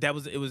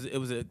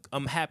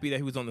happy that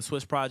he was on the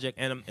Swizz project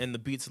and the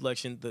beat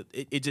selection.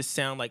 It just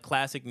sounded like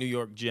classic New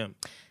York Jim.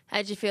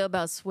 How'd you feel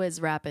about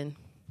Swizz rapping?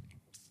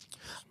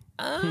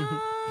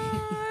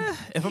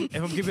 If I'm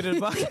keeping it a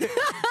buck,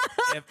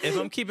 if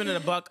I'm keeping it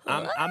a buck,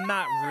 I'm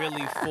not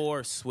really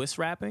for Swizz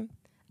rapping.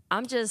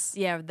 I'm just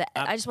I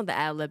just want the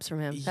ad libs from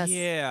him. Where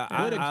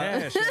the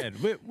cash at?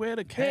 Where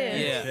the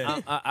cash?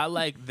 Yeah, I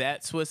like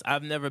that Swizz.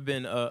 I've never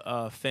been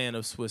a fan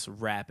of Swizz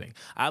rapping.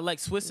 I like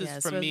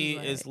Swizz for me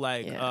is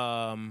like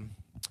damn,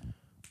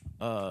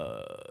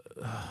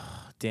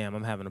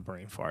 I'm having a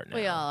brain fart now.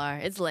 We all are.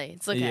 It's late.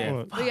 It's okay.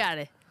 Yeah. We got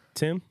it.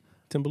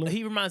 Timbaland?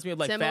 He reminds me of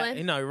like Timbaland?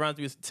 he reminds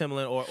me of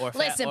Timbaland or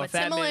Listen, or but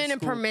Fat Man Timbaland and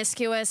Scoop.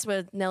 Promiscuous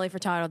with Nelly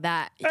Furtado,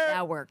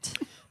 that worked.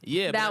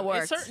 Yeah, that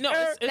worked.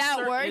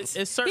 That worked.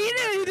 It's certain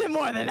he did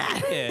more than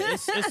that. Yeah,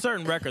 it's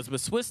certain records. But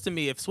Swizz to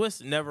me, if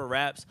Swizz never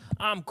raps,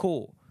 I'm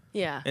cool.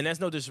 Yeah. And that's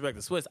no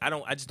disrespect to Swizz.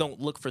 I just don't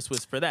look for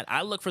Swizz for that.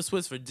 I look for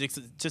Swizz for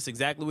just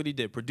exactly what he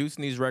did,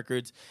 producing these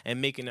records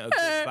and making a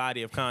good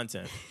body of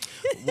content.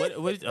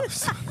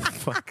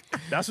 Fuck.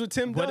 That's what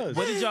Tim does.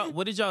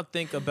 What did y'all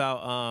think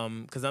about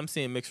because I'm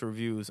seeing mixed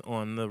reviews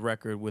on the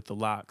record with the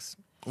Locks,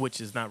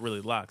 which is not really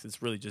Locks,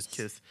 it's really just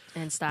Kiss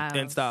and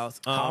Styles.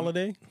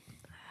 Holiday?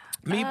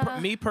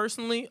 Me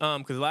personally,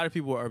 because a lot of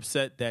people are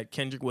upset that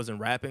Kendrick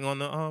wasn't rapping on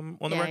the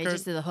record. Yeah, he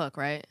just did the hook,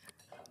 right?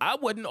 I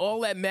wasn't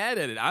all that mad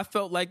at it. I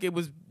felt like it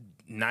was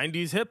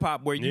 90s hip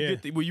hop where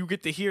you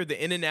get to hear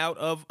the in and out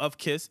of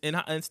Kiss and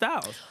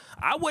Styles.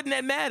 I wasn't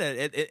that mad at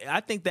it. I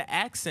think the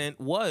accent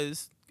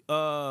was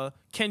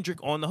Kendrick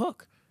on the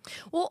hook.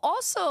 Well,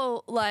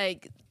 also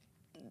like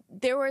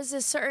there was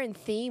a certain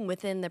theme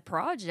within the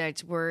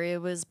project where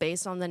it was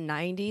based on the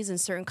 90s and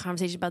certain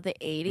conversations about the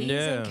 80s,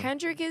 and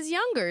Kendrick is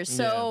younger.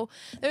 So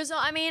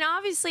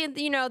obviously,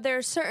 there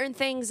are certain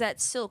things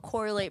that still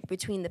correlate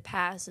between the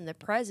past and the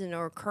present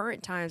or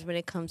current times when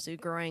it comes to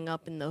growing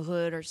up in the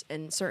hood or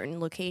in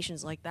certain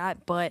locations like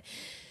that. But,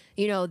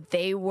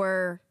 they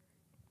were,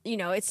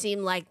 it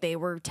seemed like they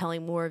were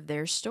telling more of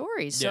their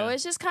stories. So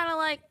it's just kind of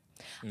like,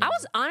 I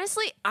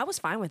was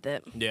fine with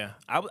it. Yeah,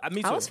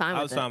 me too. I was fine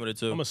with it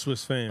too. I'm a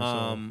Swizz fan.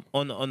 On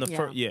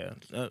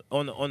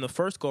the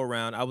first go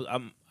around, I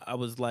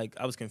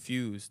was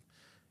confused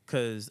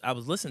because I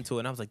was listening to it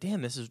and I was like,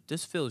 damn,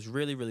 this feels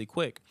really really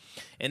quick.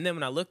 And then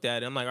when I looked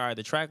at it, I'm like, all right,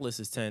 the track list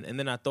is 10. And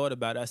then I thought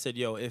about it. I said,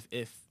 yo,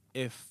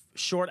 if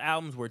short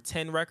albums were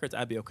 10 records,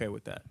 I'd be okay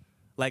with that.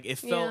 Like it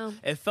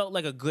felt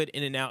like a good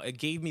in and out. It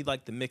gave me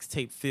like the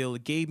mixtape feel.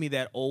 It gave me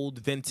that old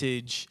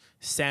vintage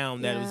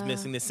sound that was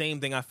missing. The same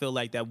thing I feel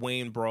like that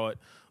Wayne brought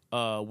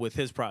with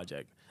his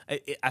project.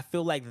 I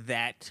feel like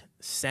that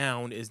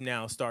sound is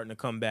now starting to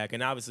come back,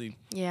 and obviously,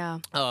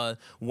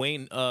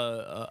 Wayne.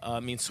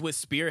 Swizz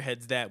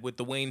spearheads that with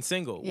the Wayne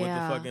single with the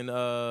fucking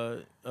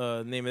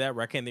name of that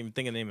record. I can't even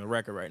think of the name of the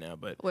record right now,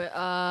 but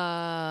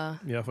I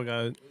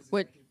forgot.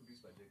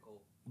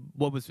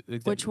 What was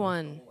which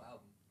one?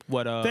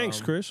 What?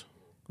 Thanks, Chris.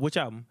 Which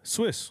album?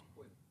 Swizz.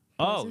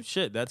 Oh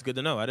shit, that's good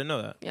to know. I didn't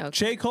know that. Yeah,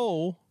 okay. J.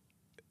 Cole.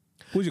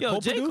 J.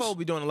 Cole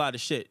be doing a lot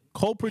of shit.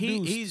 Cole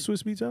produced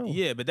Swizz Beatz album.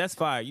 Yeah, but that's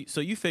fire.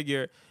 So you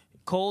figure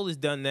Cole has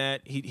done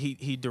that.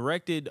 He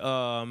directed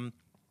Bob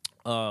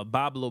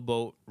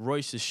Boat,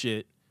 Royce's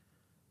shit.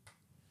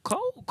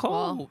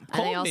 Cole and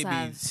they may also be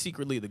have-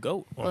 secretly the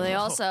GOAT. Well, they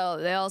also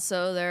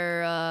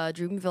their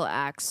Dreamville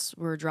acts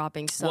were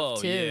dropping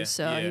stuff too, yeah,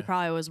 so he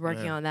probably was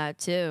working on that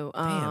too.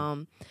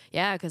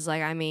 Yeah, because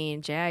like I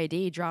mean,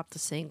 JID dropped a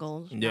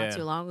single not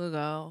too long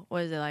ago.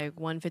 What is it like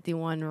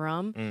 151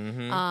 Rum?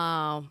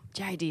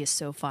 JID is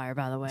so fire,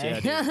 by the way.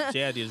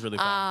 JID is really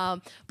fire.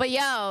 But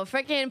yo,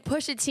 freaking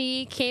Pusha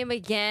T came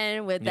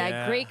again with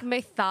that Greek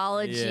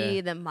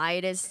mythology, the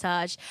Midas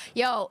touch.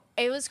 Yo,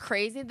 it was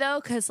crazy though,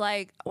 because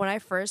like when I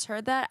first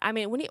heard that, I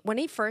mean, when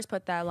he first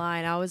put that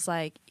line, I was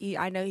like,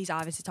 I know he's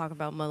obviously talking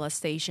about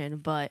molestation,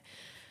 but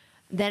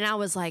then I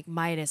was like,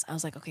 Midas. I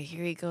was like, okay,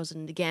 here he goes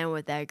and again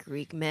with that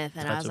Greek myth,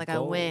 and I was like, I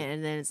win,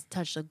 and then it's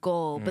touched the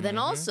gold. But then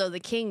also the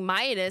King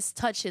Midas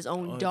touched his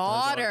own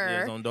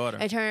daughter,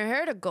 and turned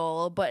her to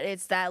gold. But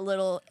it's that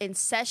little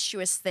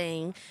incestuous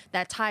thing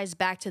that ties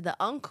back to the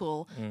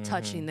uncle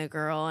touching the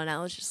girl, and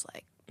I was just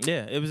like,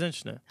 yeah, it was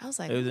interesting. I was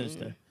like, it was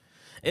interesting.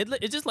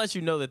 It just lets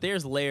you know that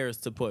there's layers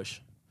to Push.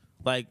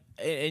 Like,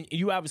 and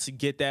you obviously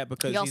get that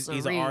because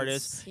he's an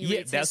artist.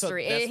 That's my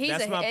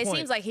point. It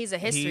seems like he's a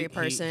history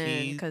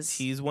person because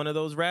he's one of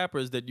those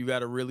rappers that you got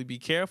to really be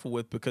careful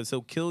with because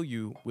he'll kill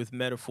you with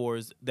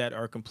metaphors that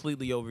are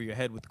completely over your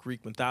head with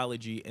Greek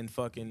mythology and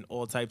fucking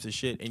all types of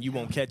shit, and you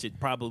won't catch it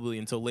probably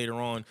until later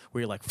on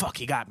where you're like, "Fuck,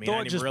 he got me."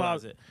 I didn't even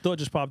realize it. Thought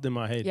just popped in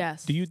my head.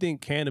 Yes. Do you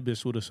think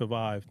Cannabis would have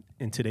survived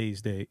in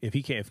today's day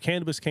if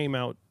Cannabis came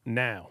out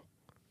now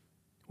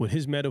with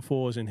his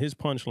metaphors and his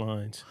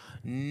punchlines?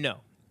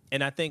 No.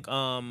 And I think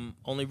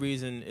only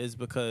reason is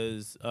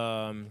because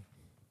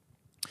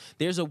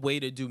there's a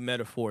way to do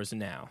metaphors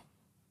now.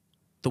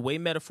 The way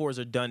metaphors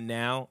are done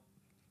now,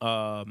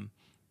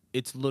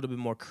 it's a little bit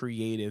more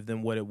creative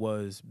than what it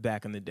was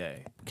back in the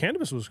day.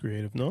 Cannabis was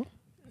creative, no?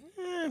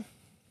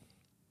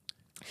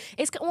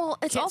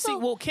 It's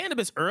also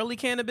Cannabis, early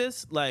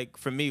Cannabis, like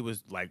for me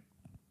was like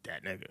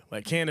that nigga.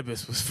 Like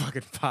Cannabis was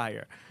fucking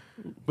fire.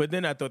 But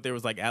then I thought there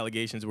was like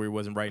allegations where he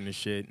wasn't writing the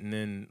shit, and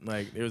then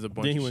like there was a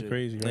bunch. Then he of went shit.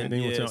 crazy, right? And,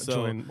 then yeah, it's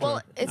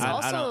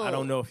also I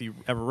don't know if he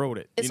ever wrote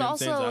it. It's you know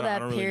also what I'm saying? So that I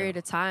don't period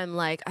of time.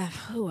 Like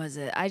who was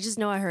it? I just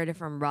know I heard it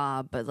from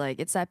Rob, but like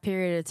it's that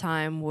period of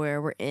time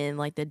where we're in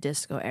like the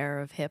disco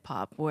era of hip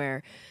hop,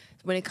 where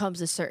when it comes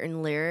to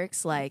certain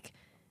lyrics, like.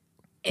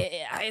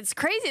 It's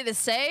crazy to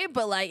say,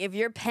 but like if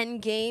your pen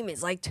game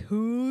is like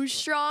too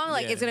strong,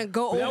 like it's gonna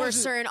go over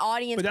certain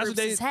audience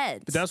groups'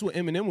 heads. But that's what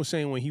Eminem was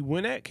saying when he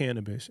went at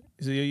Cannabis.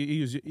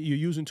 He said, you're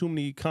using too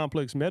many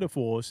complex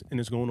metaphors and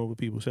it's going over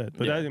people's heads.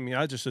 But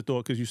I just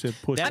thought because you said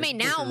Push. I mean,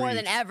 now more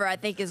than ever, I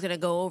think is gonna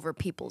go over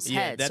people's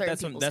heads.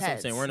 That's what I'm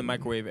saying. We're in the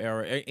microwave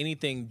era.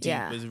 Anything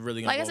deep is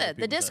really gonna like go I said,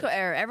 the disco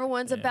era.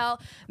 Everyone's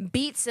about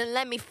beats and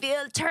let me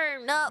feel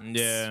turned up.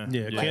 Yeah.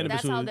 Like,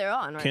 Cannabis that's how they're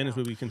on right Cannabis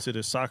now. would be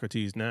considered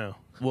Socrates now.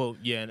 Well,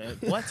 yeah.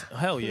 What?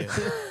 Hell yeah.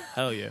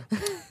 Hell yeah.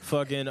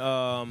 Fucking.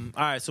 All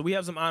right. So we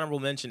have some honorable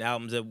mention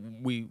albums that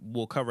we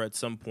will cover at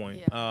some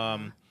point.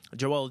 Yeah.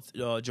 Joel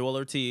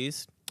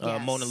Ortiz,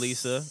 Yes. Mona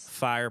Lisa,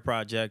 Fire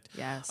Project.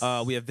 Yes.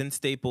 We have Vince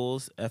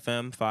Staples,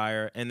 FM,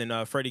 Fire, and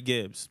then Freddie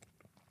Gibbs.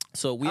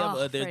 So we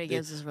have Freddie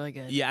Gibbs is really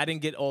good. Yeah, I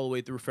didn't get all the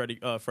way through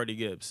Freddie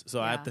Gibbs,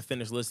 so I have to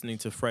finish listening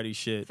to Freddie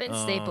shit. Vince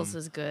Staples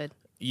was good.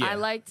 Yeah. I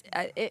liked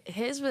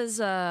his was.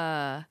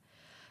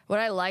 What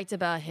I liked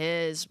about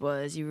his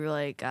was you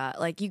really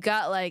got you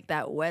got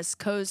that West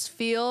Coast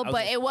feel,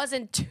 but it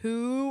wasn't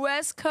too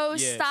West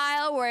Coast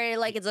style where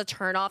it's a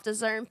turn off to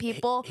certain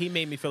people. He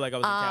made me feel like I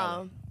was in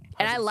Cali.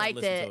 And I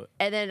liked it.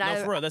 And then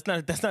for real, that's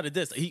not a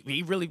diss.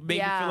 He really made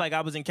me feel like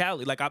I was in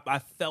Cali. Like I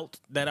felt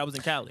that I was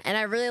in Cali. And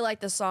I really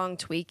liked the song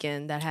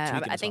 "Tweakin" that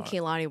had. I think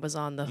Kehlani was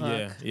on the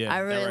hook. Yeah. I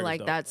really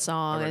liked that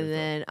song. And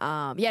then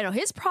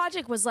his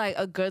project was like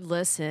a good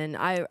listen.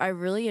 I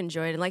really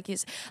enjoyed it. Like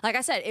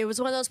I said, it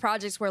was one of those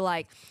projects where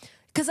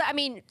because I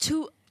mean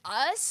to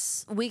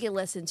us, we can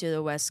listen to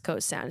the West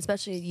Coast sound,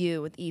 especially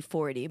you with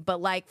E40.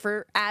 But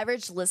for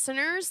average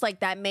listeners,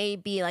 that may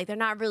be they're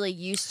not really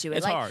used to it.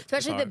 It's hard.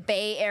 Especially It's the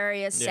Bay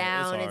Area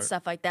sound and hard.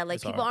 stuff like that.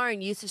 It's People hard.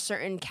 aren't used to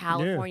certain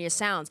California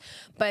sounds.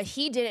 But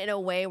he did it in a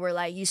way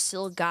where you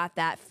still got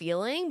that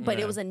feeling, but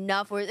it was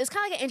enough where it's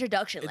kind of like an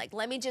introduction.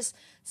 Let me just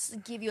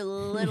give you a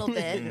little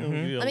bit.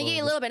 Let me give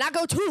you a little bit. Not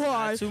go too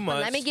hard. Not too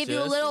much. Let me give you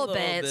a Just little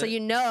bit so you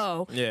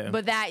know. Yeah.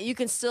 But that you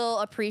can still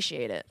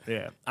appreciate it.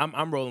 Yeah,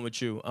 I'm rolling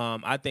with you.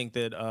 I think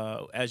that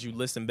as you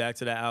listen back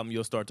to that album,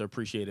 you'll start to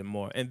appreciate it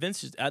more. And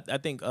Vince, I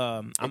think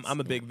I'm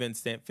a big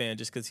Vince fan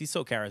just because he's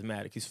so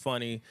charismatic. He's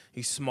funny.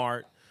 He's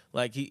smart.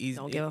 He's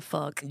don't give a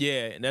fuck.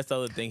 Yeah, and that's the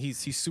other thing. He's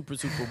super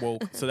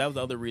woke. So that was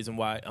the other reason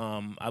why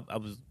I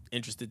was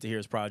interested to hear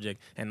his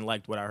project and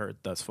liked what I heard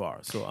thus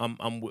far. So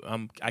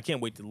I can't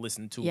wait to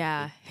listen to it.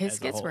 Yeah, his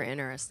skits were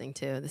interesting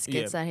too. The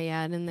skits that he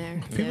had in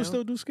there. People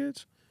still do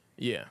skits?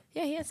 Yeah.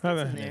 Yeah, he has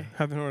skits in there.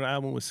 Haven't heard an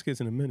album with skits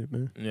in a minute,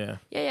 man. Yeah.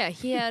 Yeah.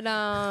 He had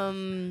a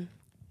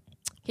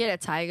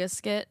Tyga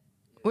skit,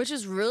 which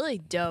is really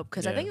dope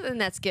because I think in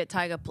that skit,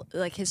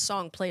 Tyga his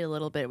song played a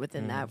little bit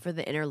within that for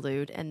the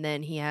interlude, and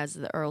then he has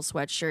the Earl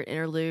Sweatshirt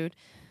interlude.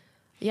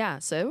 Yeah,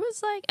 so it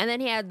was and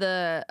then he had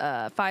the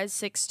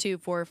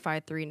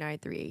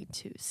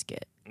 562453938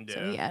 skit. Yeah.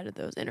 So he added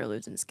those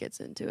interludes and skits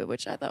into it,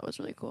 which I thought was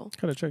really cool.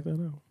 Gotta check that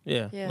out.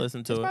 Yeah,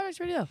 listen to His it. project's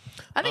pretty dope.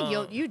 I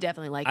think you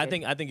definitely like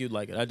it. I think you'd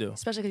like it. I do.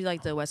 Especially because you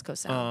like the West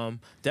Coast sound.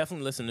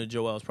 Definitely listen to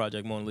Joel's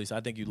project, Mona Lisa.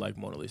 I think you'd like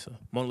Mona Lisa.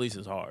 Mona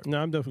Lisa's hard. No,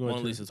 I'm definitely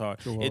Mona Lisa's hard.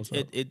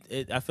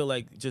 I feel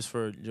like just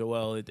for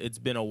Joel, it's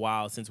been a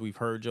while since we've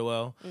heard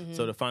Joel.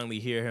 So to finally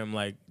hear him,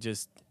 like,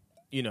 just,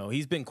 you know,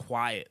 he's been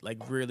quiet, like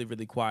really,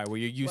 really quiet. Where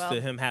you're used to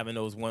him having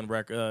those one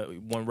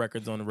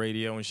records on the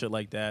radio and shit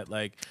like that.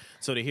 Like,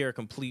 so to hear a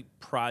complete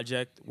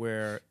project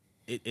where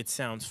it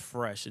sounds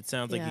fresh, it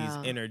sounds like he's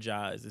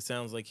energized, it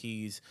sounds like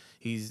he's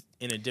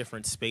in a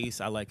different space.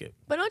 I like it.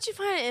 But don't you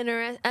find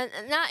it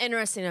not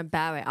interesting in a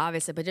bad way,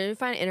 obviously, but don't you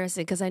find it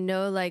interesting? Because I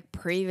know, like,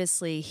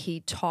 previously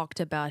he talked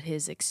about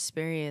his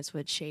experience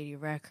with Shady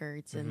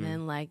Records and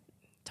then, like,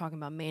 talking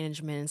about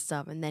management and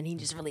stuff, and then he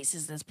just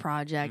releases this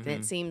project, and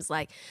it seems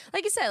like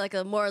you said, like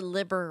a more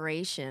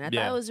liberation. I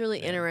thought it was really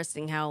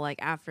interesting how, like,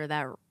 after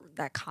that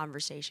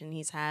conversation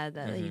he's had,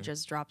 that he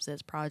just drops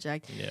this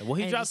project. Yeah, well,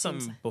 he dropped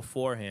something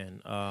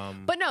beforehand.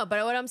 But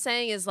what I'm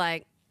saying is,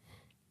 like,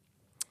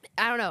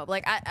 I don't know,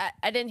 like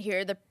I didn't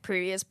hear the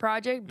previous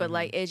project, but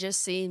like it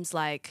just seems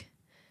like,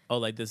 oh,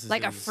 like this is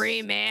like a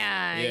free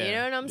man. Yeah, you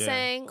know what I'm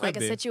saying? Could like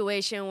be. a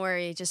situation where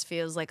he just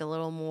feels like a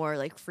little more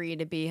like free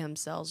to be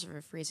himself, for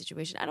a free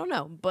situation. I don't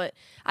know, but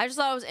I just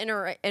thought it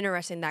was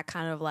interesting, that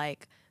kind of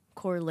like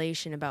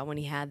correlation about when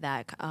he had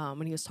that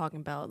when he was talking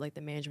about like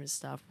the management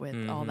stuff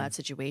with all that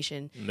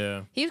situation.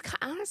 Yeah, he was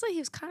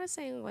kind of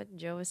saying what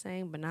Joe was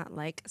saying, but not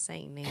like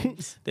saying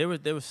names. there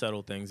were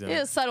subtle things in it.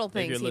 Yeah, subtle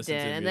things he did,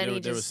 and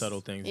then there were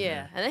subtle things.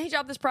 Yeah, and then he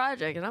dropped this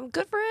project, and I'm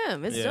good for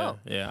him. It's dope.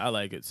 Yeah, I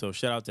like it. So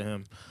shout out to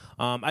him.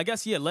 I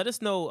guess let us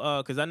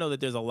know, because I know that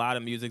there's a lot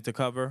of music to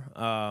cover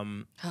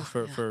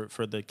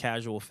for the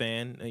casual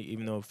fan,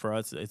 even though for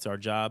us it's our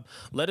job.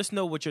 Let us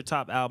know what your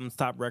top albums,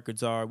 top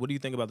records are. What do you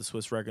think about the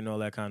Swizz record and all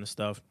that kind of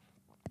stuff?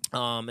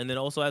 And then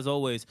also, as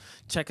always,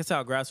 check us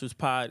out, Grassroots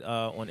Pod,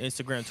 on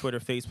Instagram, Twitter,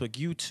 Facebook,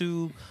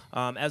 YouTube.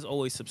 As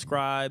always,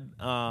 subscribe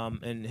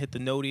and hit the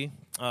noti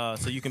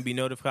so you can be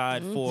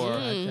notified for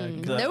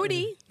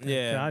noti.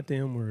 Yeah,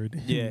 goddamn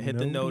word. Yeah, hit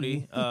the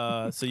noti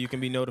so you can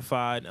be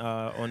notified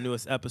on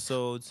newest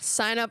episodes.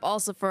 Sign up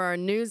also for our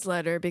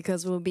newsletter,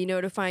 because we'll be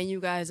notifying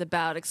you guys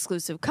about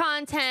exclusive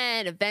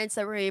content, events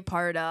that we're a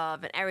part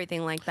of, and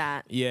everything like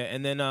that. Yeah,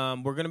 and then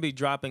we're going to be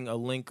dropping a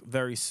link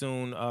very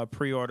soon,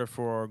 pre-order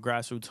for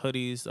Grassroots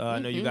hoodies. I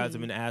know you guys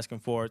have been asking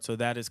for it, so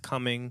that is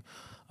coming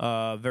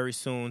very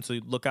soon. So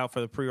look out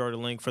for the pre-order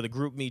link. For the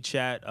group me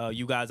chat,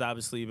 you guys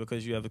obviously,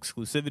 because you have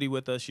exclusivity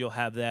with us, you'll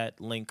have that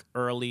link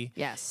early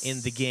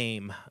in the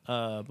game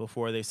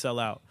before they sell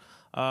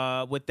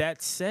out. With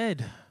that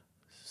said,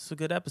 it's a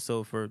good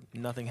episode for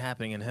nothing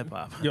happening in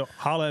hip-hop. Yo,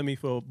 holla at me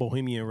for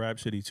Bohemian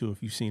Rhapsody, too,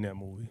 if you've seen that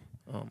movie.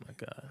 Oh, my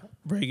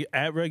God.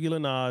 At Regular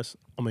Nas,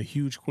 I'm a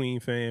huge Queen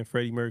fan,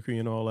 Freddie Mercury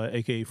and all that,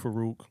 a.k.a.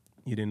 Farouk.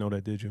 You didn't know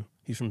that, did you?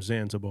 He's from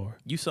Zanzibar.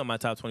 You saw my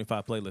top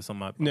 25 playlist on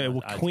my. No,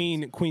 well,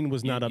 Queen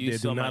was not up there.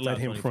 Do not let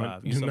him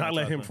front. Do not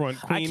let him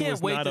front. Queen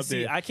was not up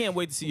there. I can't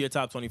wait to see your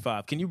top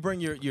 25. Can you bring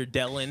your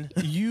Dell in?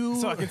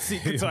 So I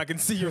can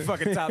see your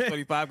fucking top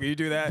 25. Can you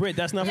do that? Wait,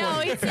 that's not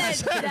funny. No, he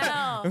said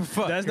Dell.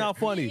 That's not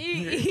funny.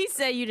 He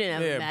said you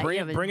didn't have that.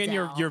 Bring in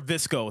your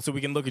Visco so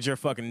we can look at your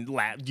fucking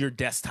your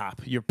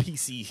desktop, your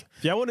PC.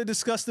 If y'all want to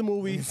discuss the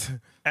movie,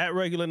 at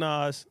Regular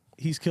Nas,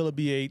 he's Killer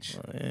BH.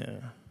 Oh,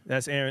 yeah.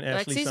 That's Aaron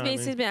Ashley Simon.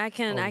 Excuse me.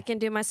 I can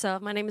do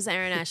myself. My name is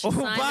Aaron Ashley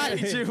Simon. Why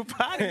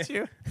did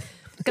you?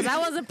 Because I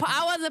wasn't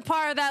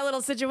part of that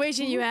little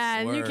situation you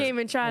had. And you came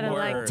and tried to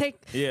like take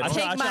I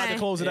tried to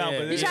close it out.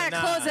 But you tried to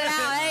close it out.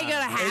 That ain't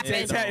gonna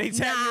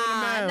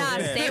happen. Nah.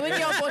 Stay with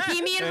your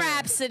Bohemian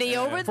Rhapsody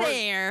over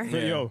there.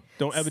 Yo,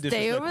 don't ever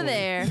disrespect Stay over Queen.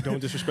 there. Don't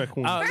disrespect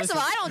Queen. First of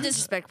all, I don't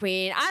disrespect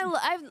Queen.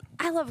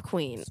 I love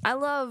Queen.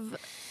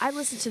 I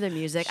listen to the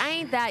music. I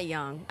ain't that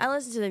young. I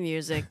listen to the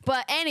music.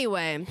 But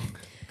anyway.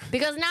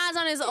 Because Nas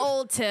on his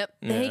old tip,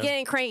 he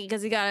getting cranky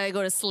because he gotta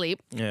go to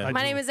sleep. Yeah.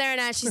 My name is Aaron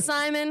Ashley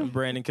Simon. I'm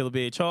Brandon Killer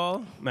BH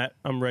Hall. Matt,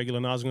 I'm Regular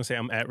Nas. I was gonna say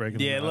I'm at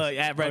Regular Nas. Yeah, look,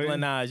 at Regular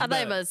Nas. I thought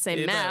you were about to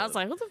say Matt. I was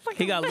like, what the fuck?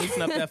 He got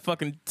loosened up that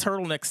fucking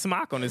turtleneck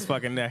smock on his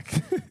fucking neck.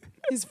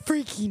 He's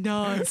freaky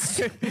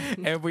Nas.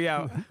 And we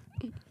out.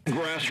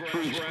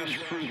 Grassroots.